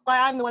why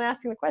I'm the one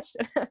asking the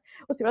question.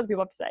 We'll see what other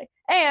people have to say.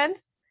 And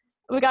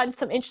we got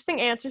some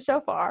interesting answers so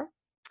far.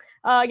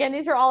 Again,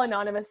 these are all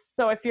anonymous.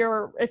 So if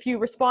you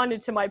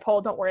responded to my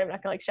poll, don't worry, I'm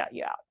not going to like shout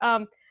you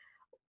out.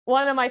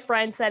 One of my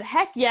friends said,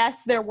 heck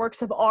yes, they're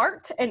works of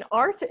art, and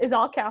art is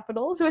all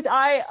capitals, which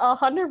I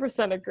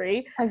 100%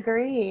 agree.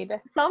 Agreed.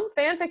 Some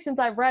fan fictions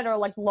I've read are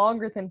like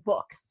longer than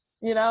books,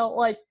 you know,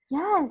 like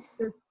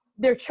yes,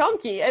 they're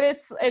chunky,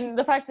 and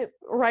the fact that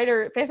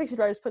fan fiction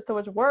writers put so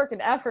much work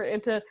and effort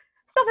into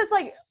stuff that's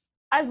like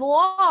as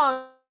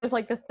long as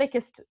like the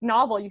thickest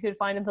novel you could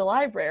find in the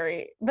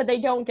library, but they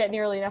don't get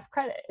nearly enough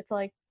credit. It's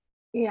like,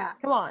 yeah,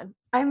 come on.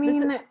 I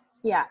mean,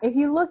 yeah, if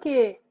you look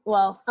at,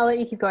 well, I'll let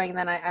you keep going, and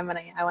then I want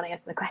to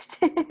answer the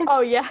question. Oh,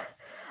 yeah.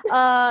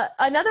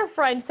 Another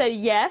friend said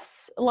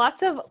yes,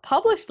 lots of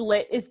published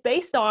lit is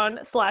based on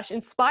 /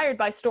 inspired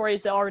by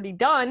stories already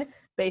done,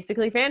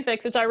 basically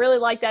fanfics, which I really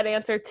like that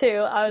answer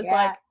too. I was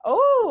like,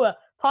 oh,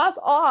 pop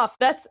off.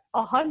 That's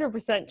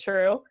 100%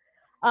 true.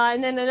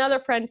 And then another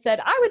friend said,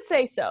 I would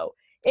say so.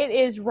 It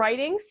is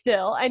writing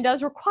still and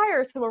does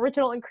require some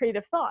original and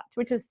creative thought,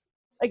 which is,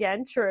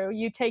 again, true.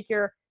 You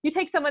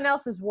take someone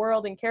else's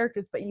world and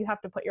characters, but you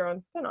have to put your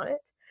own spin on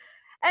it.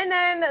 And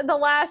then the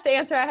last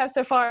answer I have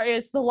so far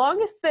is the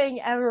longest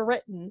thing ever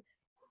written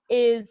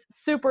is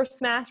Super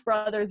Smash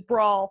Brothers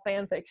Brawl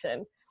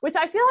fanfiction, which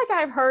I feel like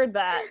I've heard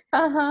that.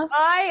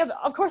 I have,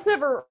 of course,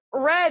 never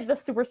read the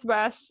Super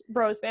Smash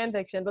Bros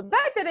fanfiction, but the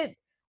fact that it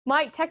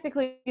might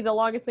technically be the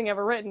longest thing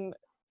ever written,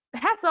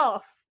 hats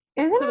off.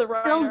 Isn't it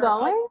still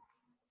going?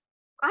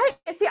 I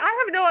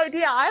have no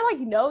idea. I like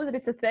know that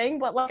it's a thing,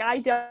 but like I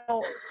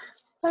don't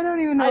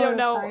even know where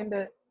to find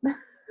it.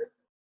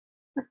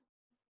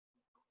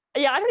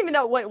 Yeah, I don't even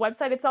know what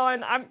website it's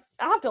on. I'll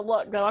have to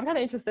look though. I'm kind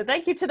of interested.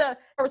 Thank you to the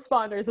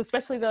responders,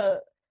 especially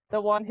the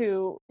one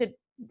who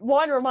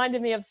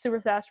reminded me of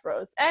Super Smash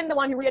Bros. And the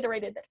one who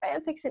reiterated that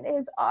fan fiction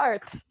is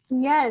art.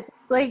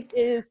 Yes,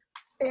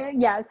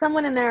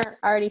 someone in there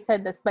already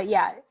said this, but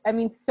yeah, I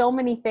mean, so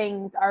many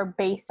things are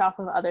based off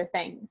of other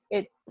things.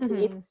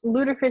 It's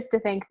ludicrous to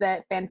think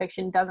that fan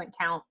fiction doesn't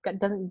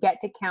get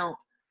to count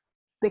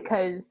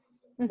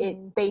because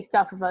it's based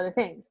off of other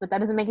things, but that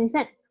doesn't make any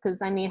sense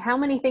because, I mean, how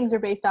many things are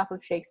based off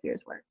of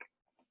Shakespeare's work?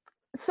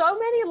 so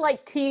many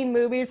like teen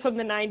movies from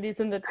the 90s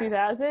and the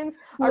 2000s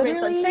are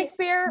based on Literally,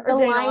 Shakespeare The or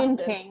Jane Lion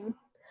Austen. King.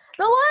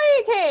 The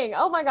Lion King.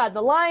 Oh my God,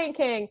 The Lion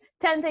King.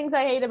 10 Things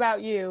I Hate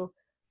About You.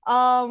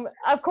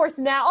 Of course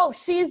now. Oh,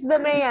 She's the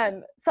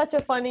Man. Such a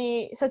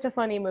funny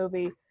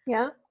movie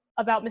Yeah.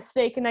 about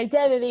mistaken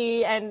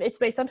identity, and it's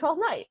based on 12th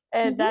Night,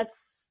 and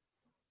that's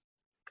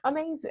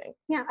amazing.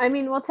 Yeah, I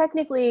mean, well,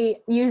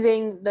 technically,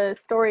 using the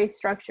story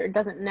structure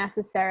doesn't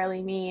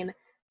necessarily mean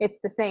it's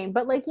the same,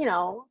 but like, you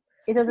know,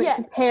 it doesn't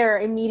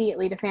compare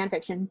immediately to fan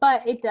fiction,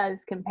 but it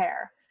does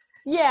compare.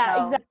 Yeah,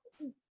 So, exactly.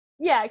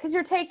 Yeah, because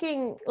you're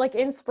taking like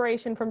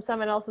inspiration from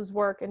someone else's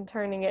work and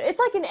turning it. It's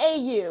like an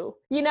AU,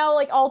 you know,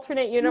 like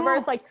alternate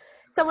universe. Like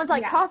someone's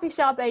like coffee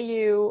shop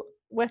AU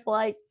with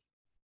like,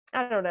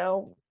 I don't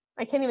know,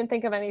 I can't even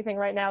think of anything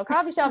right now.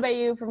 Coffee shop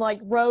AU from like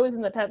Rose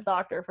and the 10th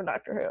Doctor from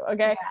Doctor Who.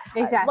 Okay,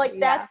 exactly. Like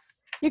that's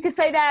you could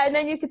say that, and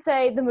then you could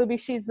say the movie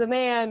She's the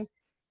Man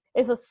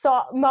is a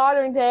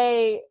modern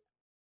day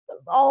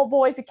all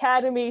boys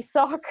academy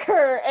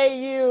soccer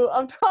AU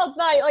of 12th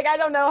Night. Like I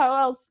don't know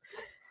how else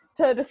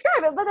to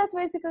describe it, but that's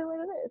basically what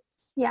it is.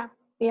 Yeah.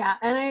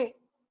 And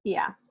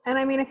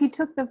I mean, if you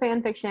took the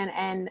fan fiction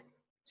and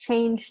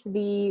changed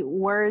the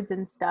words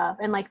and stuff,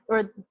 and like,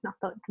 or not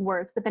the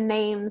words, but the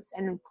names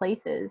and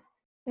places,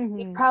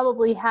 you'd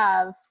probably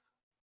have,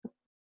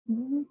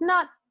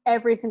 not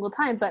every single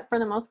time, but for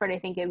the most part, I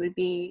think it would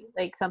be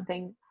like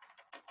something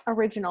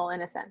original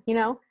in a sense, you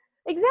know?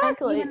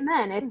 Exactly. And even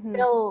then, it's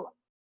still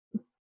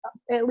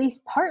at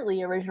least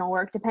partly original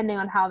work, depending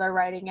on how they're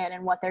writing it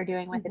and what they're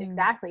doing with it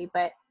exactly.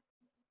 But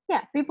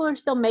yeah, people are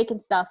still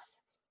making stuff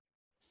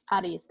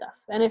out of your stuff.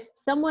 And if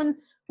someone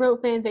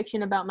wrote fan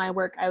fiction about my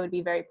work, I would be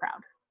very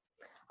proud.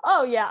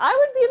 Oh yeah, I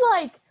would be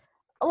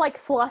like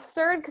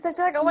flustered because I'd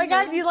be like, oh my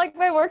God, you like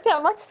my work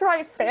that much to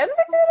write fan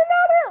fiction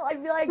about it?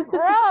 I'd be like,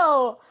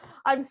 bro,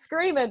 I'm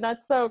screaming.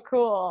 That's so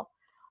cool.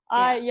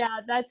 I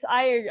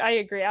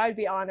agree. I would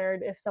be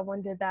honored if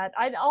someone did that.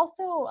 I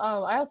also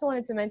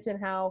wanted to mention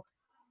how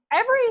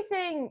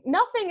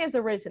nothing is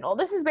original.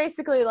 This is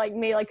basically like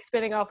me like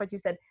spinning off what you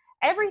said.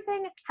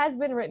 Everything has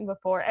been written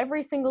before.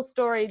 Every single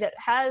story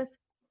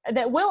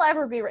that will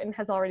ever be written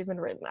has already been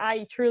written.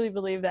 I truly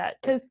believe that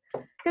because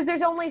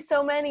there's only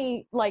so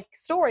many like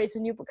stories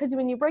when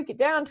you break it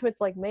down to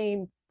its like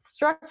main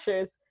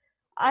structures.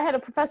 I had a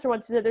professor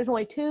once who said there's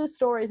only 2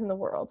 stories in the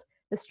world: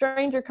 the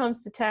stranger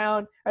comes to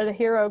town, or the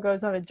hero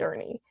goes on a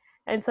journey.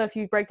 And so if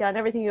you break down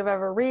everything you've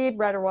ever read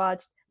or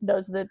watched,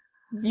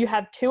 you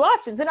have 2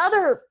 options. And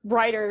other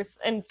writers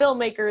and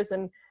filmmakers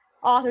and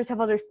authors have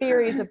other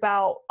theories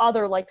about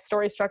other like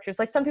story structures.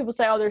 Like some people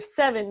say, oh, there's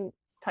 7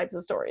 types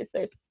of stories.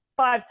 There's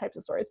 5 types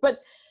of stories.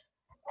 But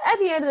at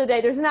the end of the day,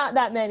 there's not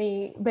that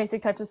many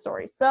basic types of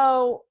stories.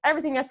 So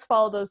everything has to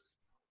follow those,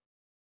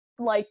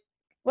 like,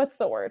 what's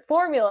the word?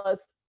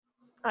 Formulas.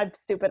 I'm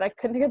stupid. I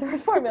couldn't think of the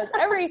word formulas.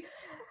 Every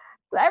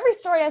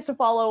story has to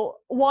follow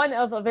one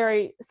of a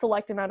very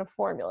select amount of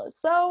formulas.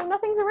 So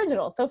nothing's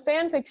original. So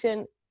fan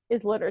fiction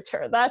is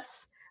literature.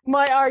 That's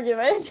my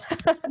argument.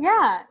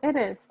 Yeah, it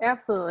is.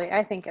 Absolutely.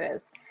 I think it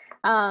is.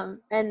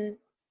 And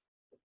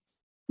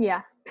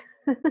yeah.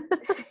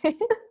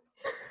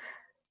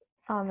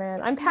 Oh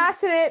man, I'm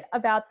passionate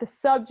about the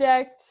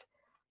subject.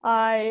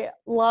 I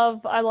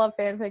love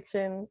fan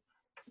fiction.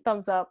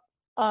 Thumbs up.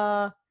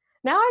 Now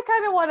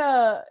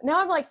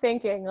I'm like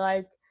thinking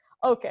like,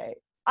 okay,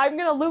 I'm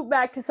going to loop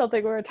back to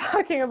something we were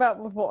talking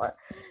about before.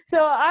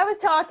 So I was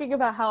talking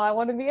about how I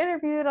want to be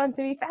interviewed on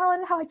Jimmy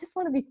Fallon, how I just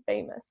want to be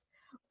famous.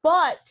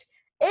 But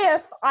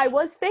if I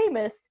was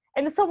famous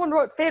and someone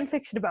wrote fan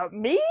fiction about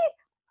me,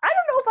 I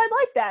don't know if I'd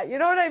like that. You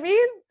know what I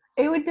mean?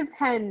 It would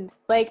depend.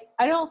 Like,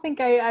 I don't think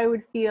I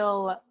would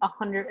feel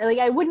 100, like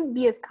I wouldn't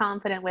be as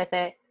confident with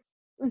it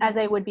as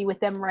I would be with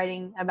them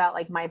writing about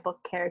like my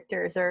book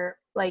characters, or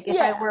like if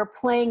I were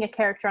playing a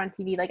character on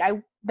TV, like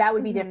that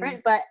would be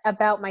different. But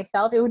about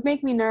myself, it would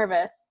make me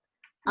nervous.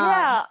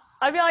 Yeah,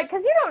 I'd be like,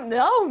 because you don't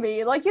know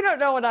me, like you don't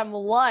know what I'm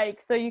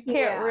like, so you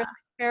can't really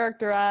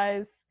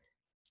characterize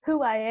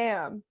who I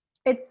am.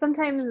 It's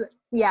sometimes,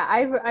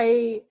 I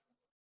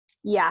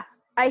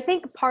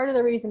think part of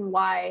the reason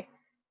why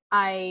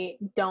I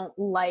don't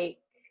like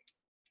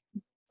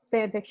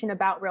fan fiction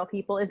about real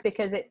people is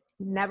because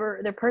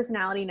their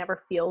personality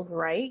never feels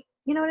right.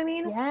 You know what I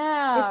mean?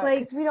 Yeah, it's like,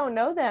 because we don't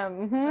know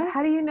them.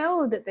 How do you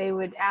know that they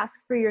would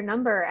ask for your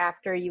number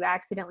after you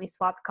accidentally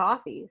swapped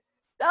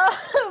coffees?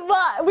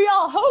 But we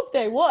all hope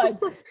they would.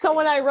 So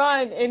when I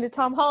run into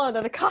Tom Holland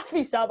at a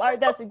coffee shop,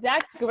 that's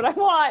exactly what I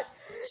want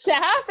to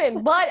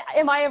happen. But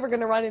am I ever going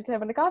to run into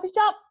him in a coffee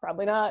shop?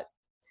 Probably not.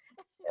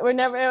 We're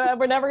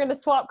never going to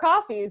swap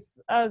coffees,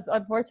 as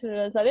unfortunate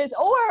as that is.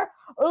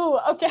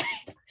 Okay.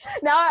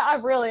 Now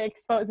I'm really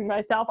exposing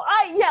myself.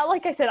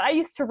 Like I said, I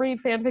used to read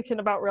fan fiction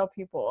about real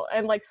people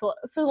and like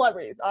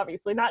celebrities,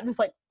 obviously, not just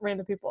like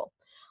random people.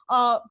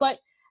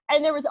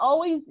 And it was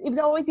always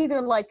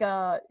either like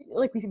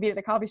we'd be at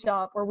a coffee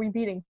shop, or we'd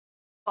be in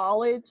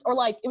college, or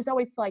like it was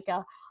always like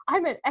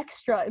I'm an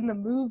extra in the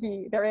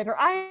movie they're in, or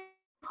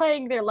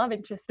playing their love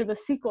interest in the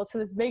sequel to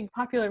this big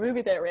popular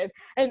movie they're in,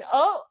 and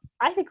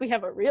I think we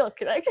have a real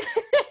connection.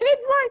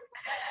 It's like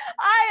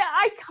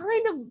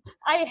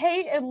I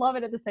hate and love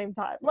it at the same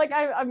time. Like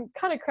I'm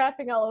kind of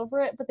crapping all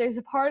over it, but there's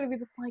a part of me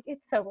that's like,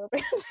 it's so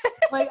romantic.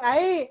 Like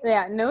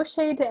no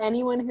shade to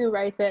anyone who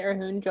writes it or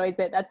who enjoys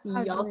it. That's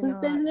y'all's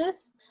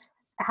business.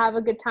 Have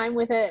a good time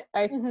with it.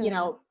 You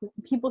know,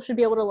 people should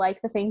be able to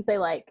like the things they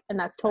like, and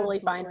that's totally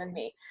fine with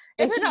me.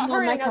 If they're not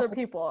hurting other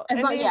people,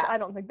 I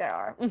don't think they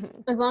are.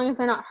 As long as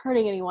they're not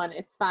hurting anyone,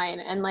 it's fine.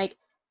 And like,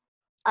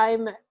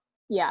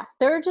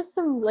 there are just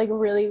some like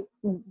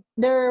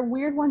there are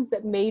weird ones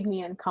that made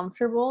me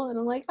uncomfortable, and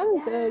I'm like,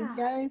 I'm good,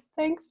 guys.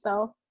 Thanks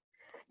though.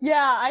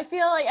 Yeah, I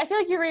feel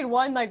like you read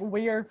one like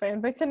weird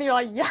fanfiction and you're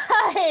like,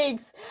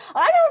 yikes!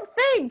 I don't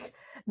think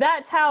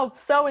that's how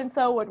so and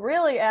so would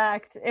really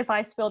act if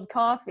I spilled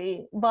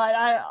coffee,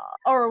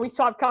 or we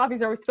swapped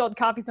coffees, or we spilled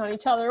coffees on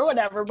each other, or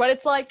whatever. But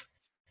it's like,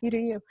 you do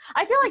you.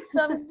 I feel like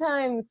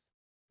sometimes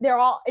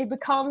it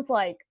becomes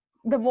like,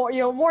 the more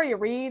you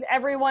read,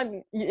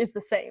 everyone is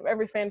the same.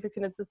 Every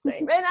fanfiction is the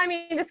same. And I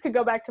mean, this could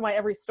go back to my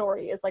every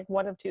story is like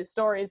one of two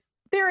stories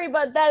theory,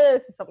 but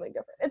this is something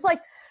different. It's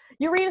like,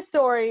 you read a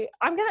story,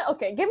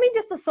 give me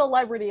just a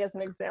celebrity as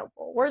an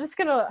example. We're just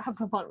gonna have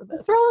some fun with this.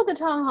 Let's roll with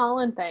the Tom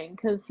Holland thing,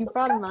 because you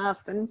brought him up.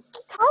 And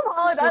Tom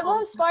Holland, I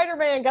love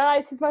Spider-Man,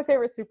 guys. He's my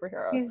favorite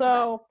superhero.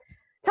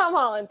 Tom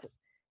Holland.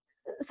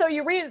 So if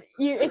you read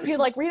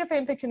a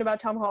fan fiction about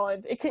Tom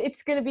Holland,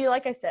 it's gonna be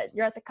like I said,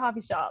 you're at the coffee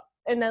shop,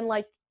 and then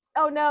like,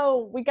 oh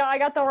no, I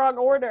got the wrong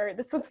order.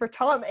 This one's for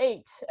Tom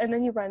H. And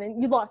then you run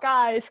in, you lock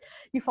eyes,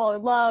 you fall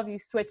in love, you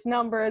switch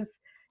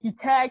numbers, you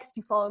text,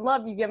 you fall in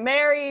love, you get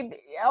married.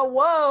 Oh,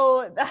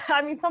 whoa.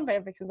 I mean, some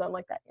fan fictions aren't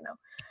like that, you know.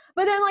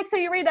 But then, like, so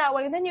you read that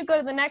one, and then you go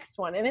to the next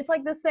one, and it's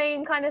like the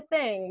same kind of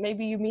thing.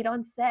 Maybe you meet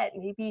on set.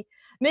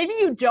 Maybe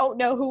you don't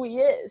know who he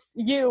is.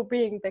 You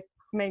being the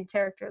main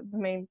character of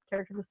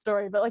the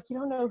story, but like you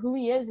don't know who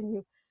he is, and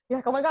you're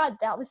like, oh my god,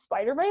 that was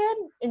Spider-Man,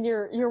 and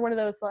you're one of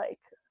those like,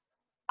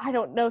 I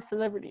don't know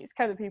celebrities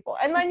kind of people.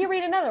 And then you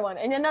read another one,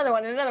 and another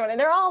one, and another one, and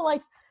they're all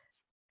like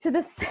to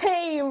the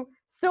same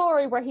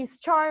story where he's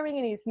charming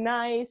and he's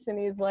nice and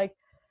he's like,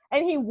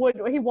 and he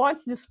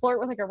wants to just flirt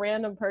with like a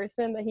random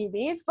person that he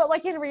meets, but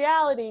like in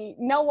reality,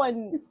 no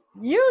one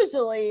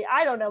usually,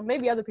 I don't know,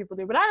 maybe other people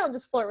do, but I don't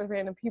just flirt with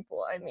random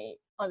people I meet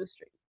on the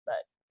street.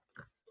 But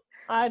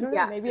I don't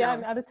know, maybe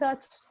I'm out of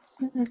touch.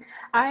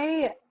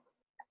 I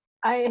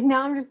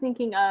now I'm just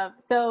thinking of,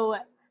 so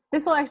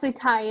this will actually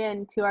tie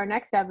in to our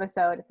next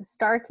episode. It's a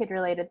Star Kid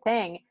related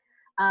thing.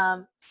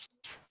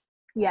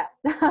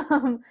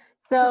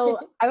 So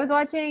I was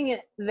watching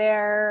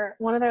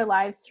one of their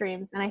live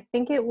streams, and I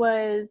think it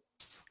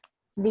was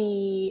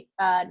the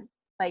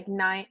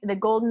the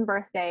golden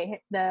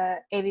birthday, the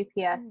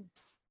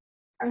AVPS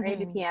or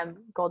AVPM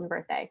golden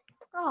birthday.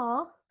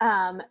 Aww.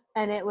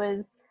 And it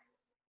was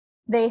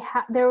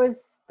there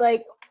was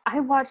like,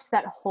 I watched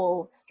that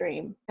whole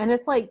stream, and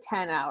it's like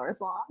 10 hours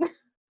long.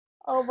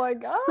 Oh my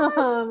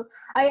gosh.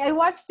 I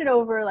watched it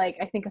over like,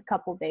 I think a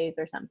couple days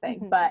or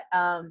something, but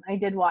I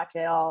did watch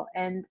it all,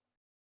 and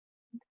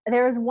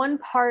there was one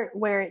part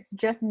where it's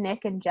just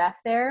Nick and Jeff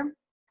there,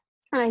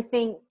 and I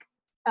think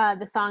the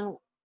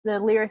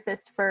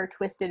lyricist for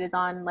Twisted is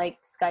on like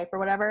Skype or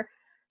whatever,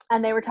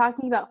 and they were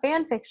talking about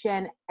fan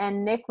fiction,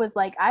 and Nick was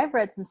like, I've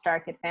read some Star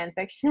Kid fan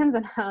fictions,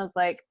 and I was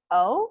like,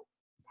 oh,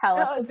 tell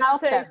us about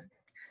them.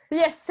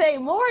 Yes, say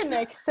more,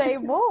 Nick, say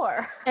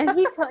more. And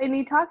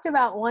he talked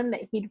about one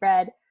that he'd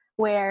read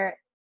where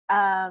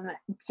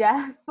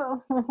Jeff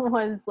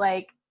was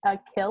like a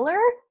killer.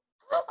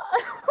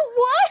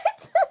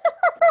 What?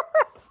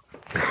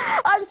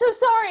 I'm so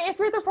sorry. If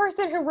you're the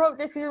person who wrote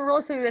this and you're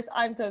listening to this,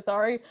 I'm so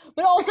sorry.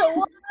 But also,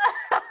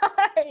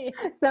 why?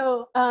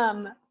 So,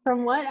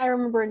 from what I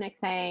remember Nick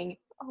saying,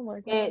 oh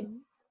my god,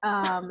 it's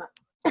I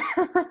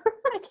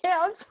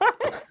can't.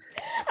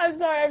 I'm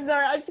sorry.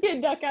 I'm just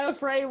gonna duck out of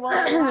frame while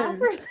I laugh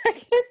for a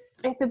second.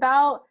 It's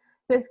about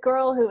this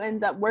girl who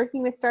ends up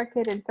working with Star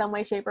Kid in some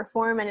way, shape, or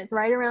form, and it's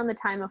right around the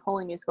time of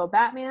Holy Musical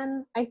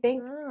Batman, I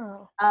think.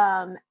 Oh.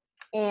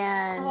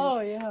 And oh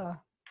yeah.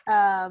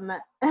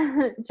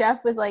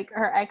 Jeff was like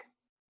her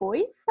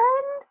ex-boyfriend.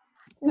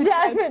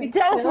 Jasmine,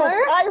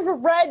 I've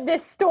read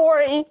this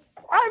story.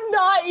 I'm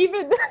not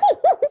even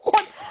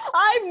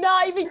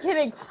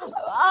kidding.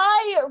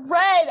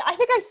 I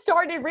think I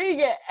started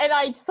reading it and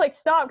I just like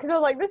stopped because I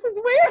was like, this is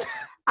weird.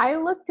 I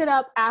looked it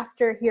up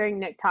after hearing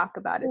Nick talk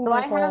about it. So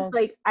I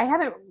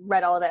haven't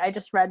read all of it. I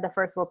just read the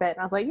first little bit and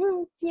I was like,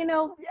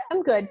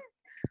 I'm good.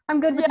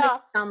 I'm good with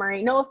the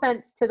summary. No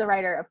offense to the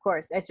writer, of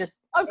course. It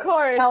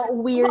felt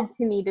weird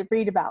to me to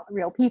read about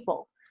real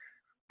people.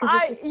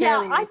 I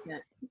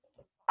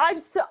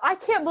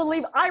can't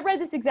believe I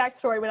read this exact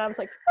story when I was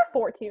like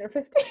 14 or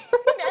 15.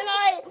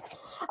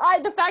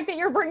 And the fact that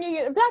you're bringing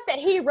it, the fact that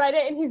he read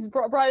it and he's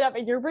brought it up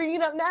and you're bringing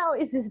it up now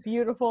is this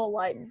beautiful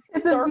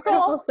it's circle. A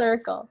beautiful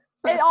circle.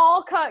 It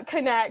all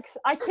connects.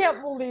 I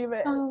can't believe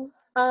it.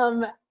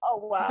 Oh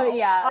wow. But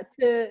yeah,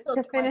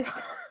 to finish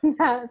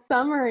that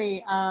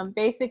summary,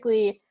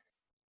 basically,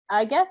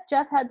 I guess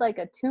Jeff had like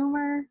a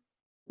tumor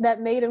that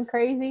made him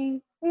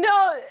crazy.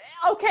 No,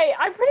 okay,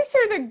 I'm pretty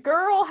sure the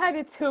girl had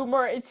a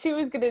tumor and she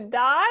was gonna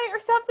die or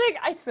something.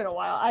 It's been a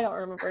while. I don't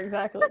remember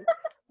exactly.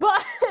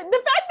 But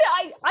the fact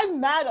that I'm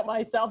mad at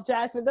myself,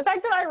 Jasmine, the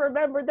fact that I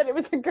remembered that it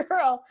was the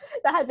girl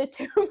that had the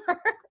tumor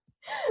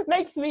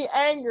makes me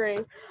angry.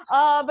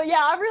 But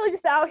yeah, I'm really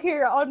just out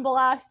here on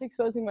blast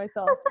exposing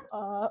myself.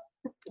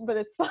 But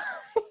it's fine.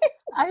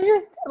 I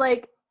just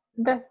like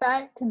the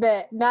fact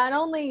that not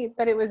only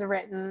that it was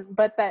written,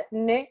 but that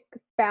Nick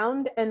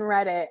found and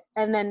read it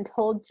and then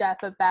told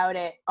Jeff about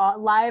it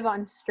live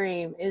on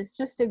stream is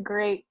just a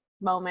great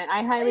moment.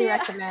 I highly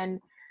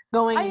recommend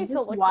going and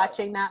just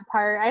watching that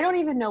part. I don't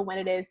even know when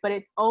it is, but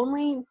it's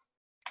only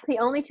the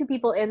only two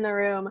people in the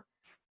room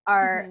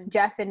are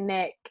Jeff and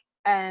Nick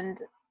and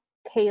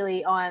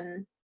Kaylee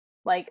on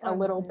like a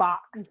little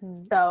box.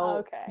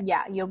 So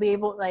yeah, you'll be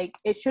able, like,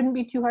 it shouldn't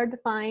be too hard to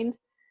find.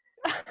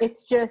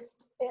 It's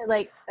just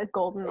like a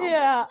golden moment.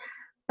 Yeah.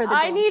 For the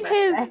I need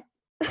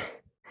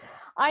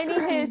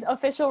his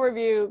official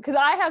review because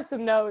I have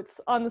some notes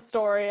on the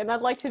story and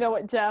I'd like to know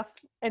what Jeff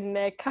and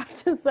Nick have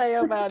to say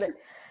about it.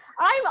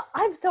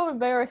 I'm so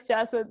embarrassed,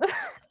 Jasmine.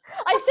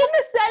 I shouldn't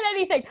have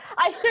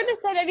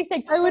said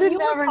anything. I would have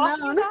never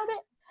known about it,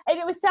 and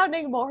it was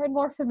sounding more and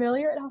more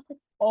familiar, and I was like,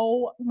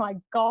 oh my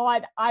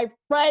God, I've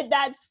read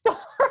that story.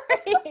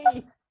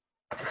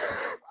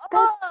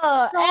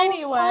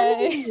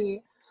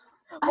 Anyway.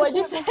 What'd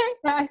you say?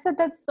 I said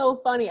that's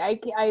so funny.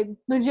 I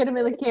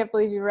legitimately can't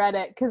believe you read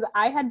it because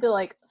I had to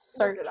like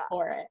search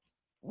for it.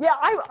 Yeah,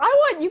 I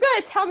want you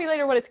gotta tell me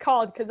later what it's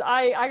called because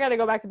I gotta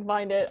go back and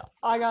find it.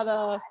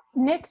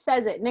 Nick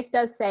says it. Nick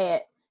does say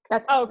it.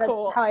 That's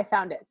cool. How I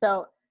found it.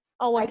 So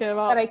I'll look it up.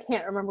 But I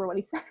can't remember what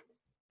he said.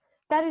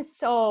 That is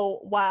so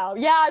wow.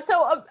 Yeah.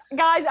 So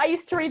guys, I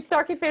used to read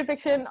Starkey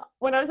fanfiction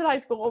when I was in high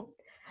school.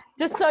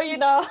 Just so you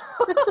know,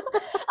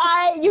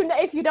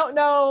 if you don't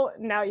know,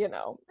 now you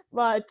know.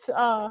 But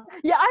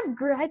yeah, I've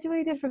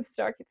graduated from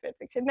Starkey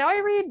fanfiction. Now I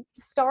read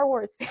Star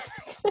Wars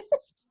fanfiction.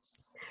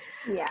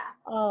 Yeah.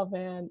 Oh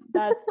man,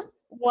 that's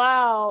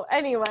wow.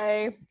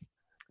 Anyway,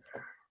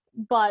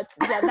 but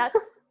yeah, that's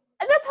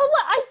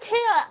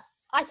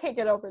I can't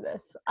get over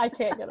this. I'm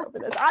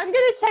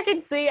gonna check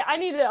and see. I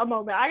need a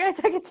moment. I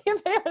gotta check and see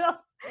if anyone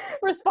else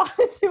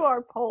responded to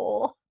our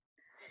poll.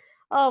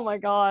 Oh my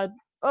God.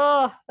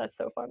 Oh, that's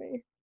so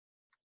funny.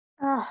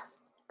 Oh,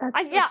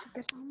 that's such a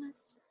good moment.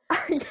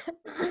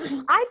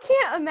 I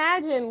can't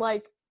imagine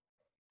like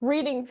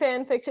reading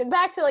fan fiction.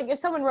 Back to like if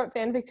someone wrote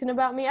fan fiction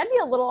about me, I'd be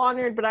a little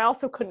honored, but I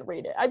also couldn't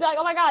read it. I'd be like,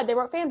 oh my God, they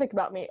wrote fanfic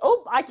about me.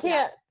 Oh, I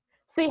can't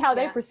see how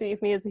they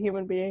perceive me as a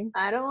human being.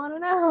 I don't want to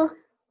know.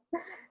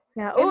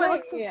 Yeah. Oh,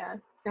 I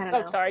don't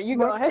know. Oh, sorry. You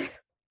go ahead.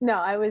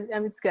 No,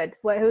 it's good.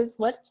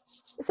 What?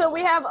 So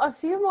we have a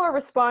few more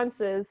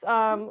responses.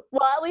 Well,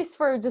 at least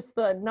for just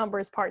the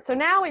numbers part. So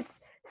now it's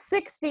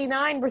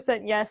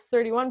 69% yes,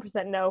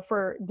 31% no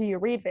for do you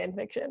read fan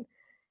fiction?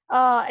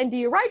 And do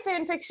you write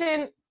fan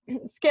fiction?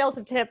 Scales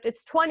have tipped.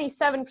 It's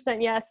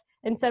 27% yes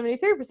and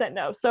 73%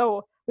 no.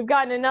 So we've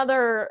gotten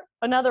another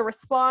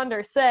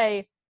responder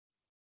say,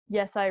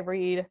 yes, I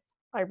read,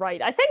 I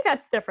write. I think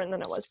that's different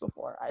than it was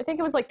before. I think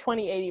it was like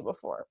 20/80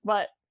 before,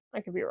 but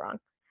I could be wrong.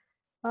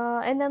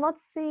 And then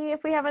let's see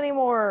if we have any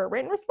more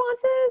written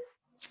responses.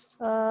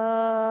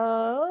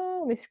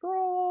 Let me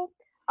scroll.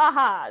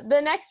 Aha, the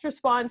next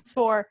response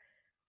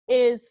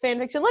is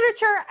fanfiction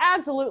literature.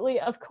 Absolutely,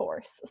 of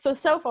course.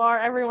 So far,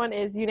 everyone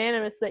is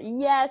unanimous that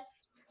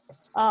yes,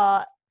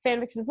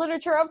 fanfiction is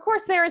literature. Of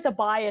course, there is a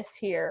bias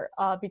here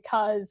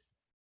because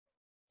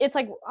it's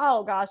like,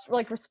 oh gosh,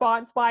 like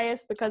response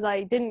bias because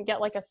I didn't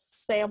get like a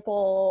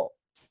sample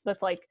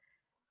that's like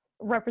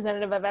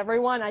representative of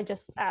everyone. I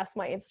just asked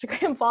my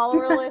Instagram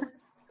follower list.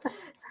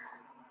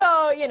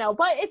 So,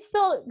 but it's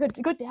still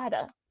good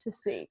data to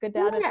see. Good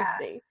data to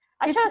see.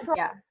 I should have thrown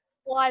a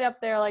slide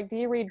up there like, do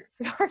you read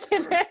Starkey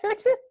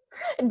fanfiction?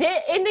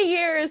 In the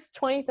years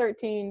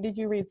 2013, did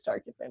you read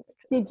Starkey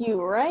fanfiction? Did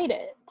you write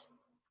it?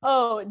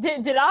 Oh,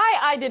 did I?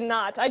 I did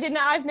not.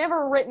 I've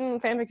never written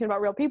fanfiction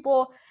about real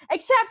people,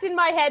 except in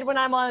my head when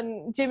I'm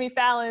on Jimmy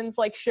Fallon's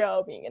like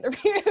show being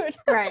interviewed.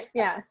 Right.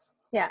 Yeah.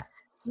 Yeah.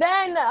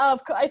 Then,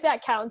 if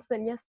that counts,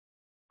 then yes,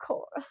 of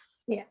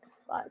course. Yes.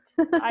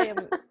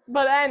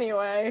 But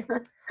anyway.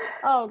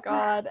 Oh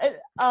God.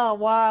 Oh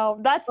wow.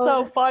 That's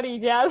so funny,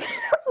 Jazz.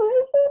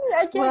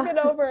 I can't get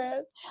over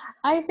it.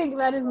 I think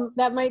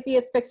that might be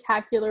a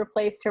spectacular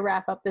place to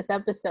wrap up this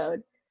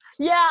episode.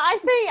 Yeah,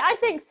 I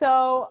think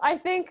so. I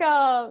think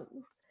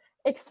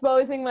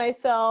exposing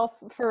myself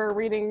for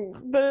reading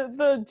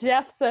the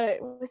Jeff say,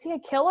 was he a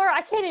killer?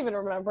 I can't even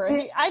remember.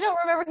 I don't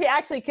remember if he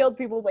actually killed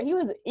people, but he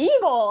was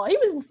evil. He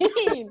was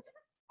mean.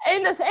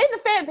 in the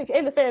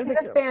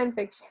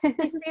fanfiction.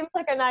 He seems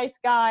like a nice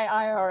guy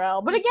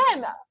IRL. But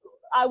again,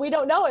 we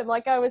don't know him.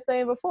 Like I was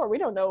saying before, we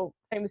don't know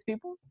famous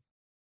people.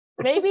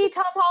 Maybe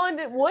Tom Holland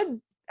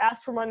would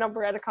ask for my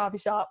number at a coffee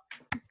shop.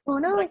 Who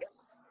knows? Like,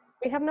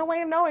 we have no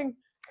way of knowing.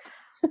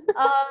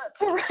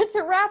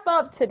 To wrap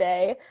up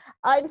today,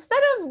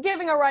 instead of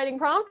giving a writing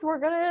prompt, we're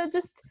gonna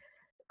just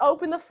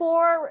open the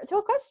floor to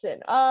a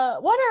question.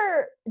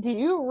 Do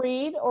you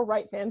read or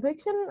write fan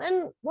fiction,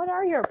 and what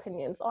are your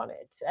opinions on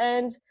it?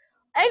 And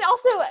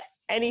also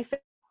any fan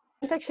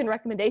fiction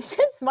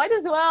recommendations. Might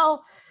as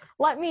well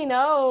let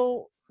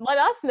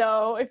us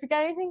know if you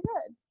got anything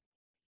good.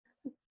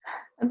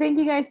 Thank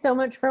you guys so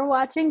much for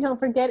watching. Don't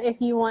forget,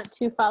 if you want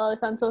to follow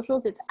us on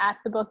socials, it's at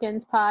the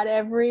Bookends Pod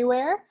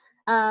everywhere.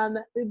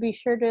 Be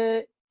sure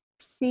to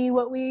see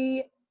what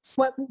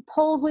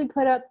polls we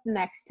put up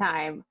next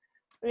time.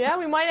 Yeah,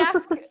 we might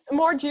ask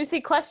more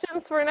juicy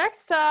questions for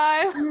next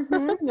time.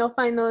 You'll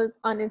find those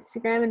on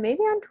Instagram and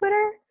maybe on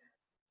Twitter.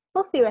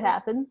 We'll see what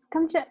happens.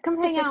 Come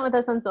hang out with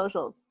us on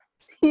socials.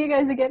 See you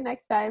guys again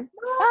next time.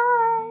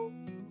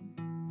 Bye.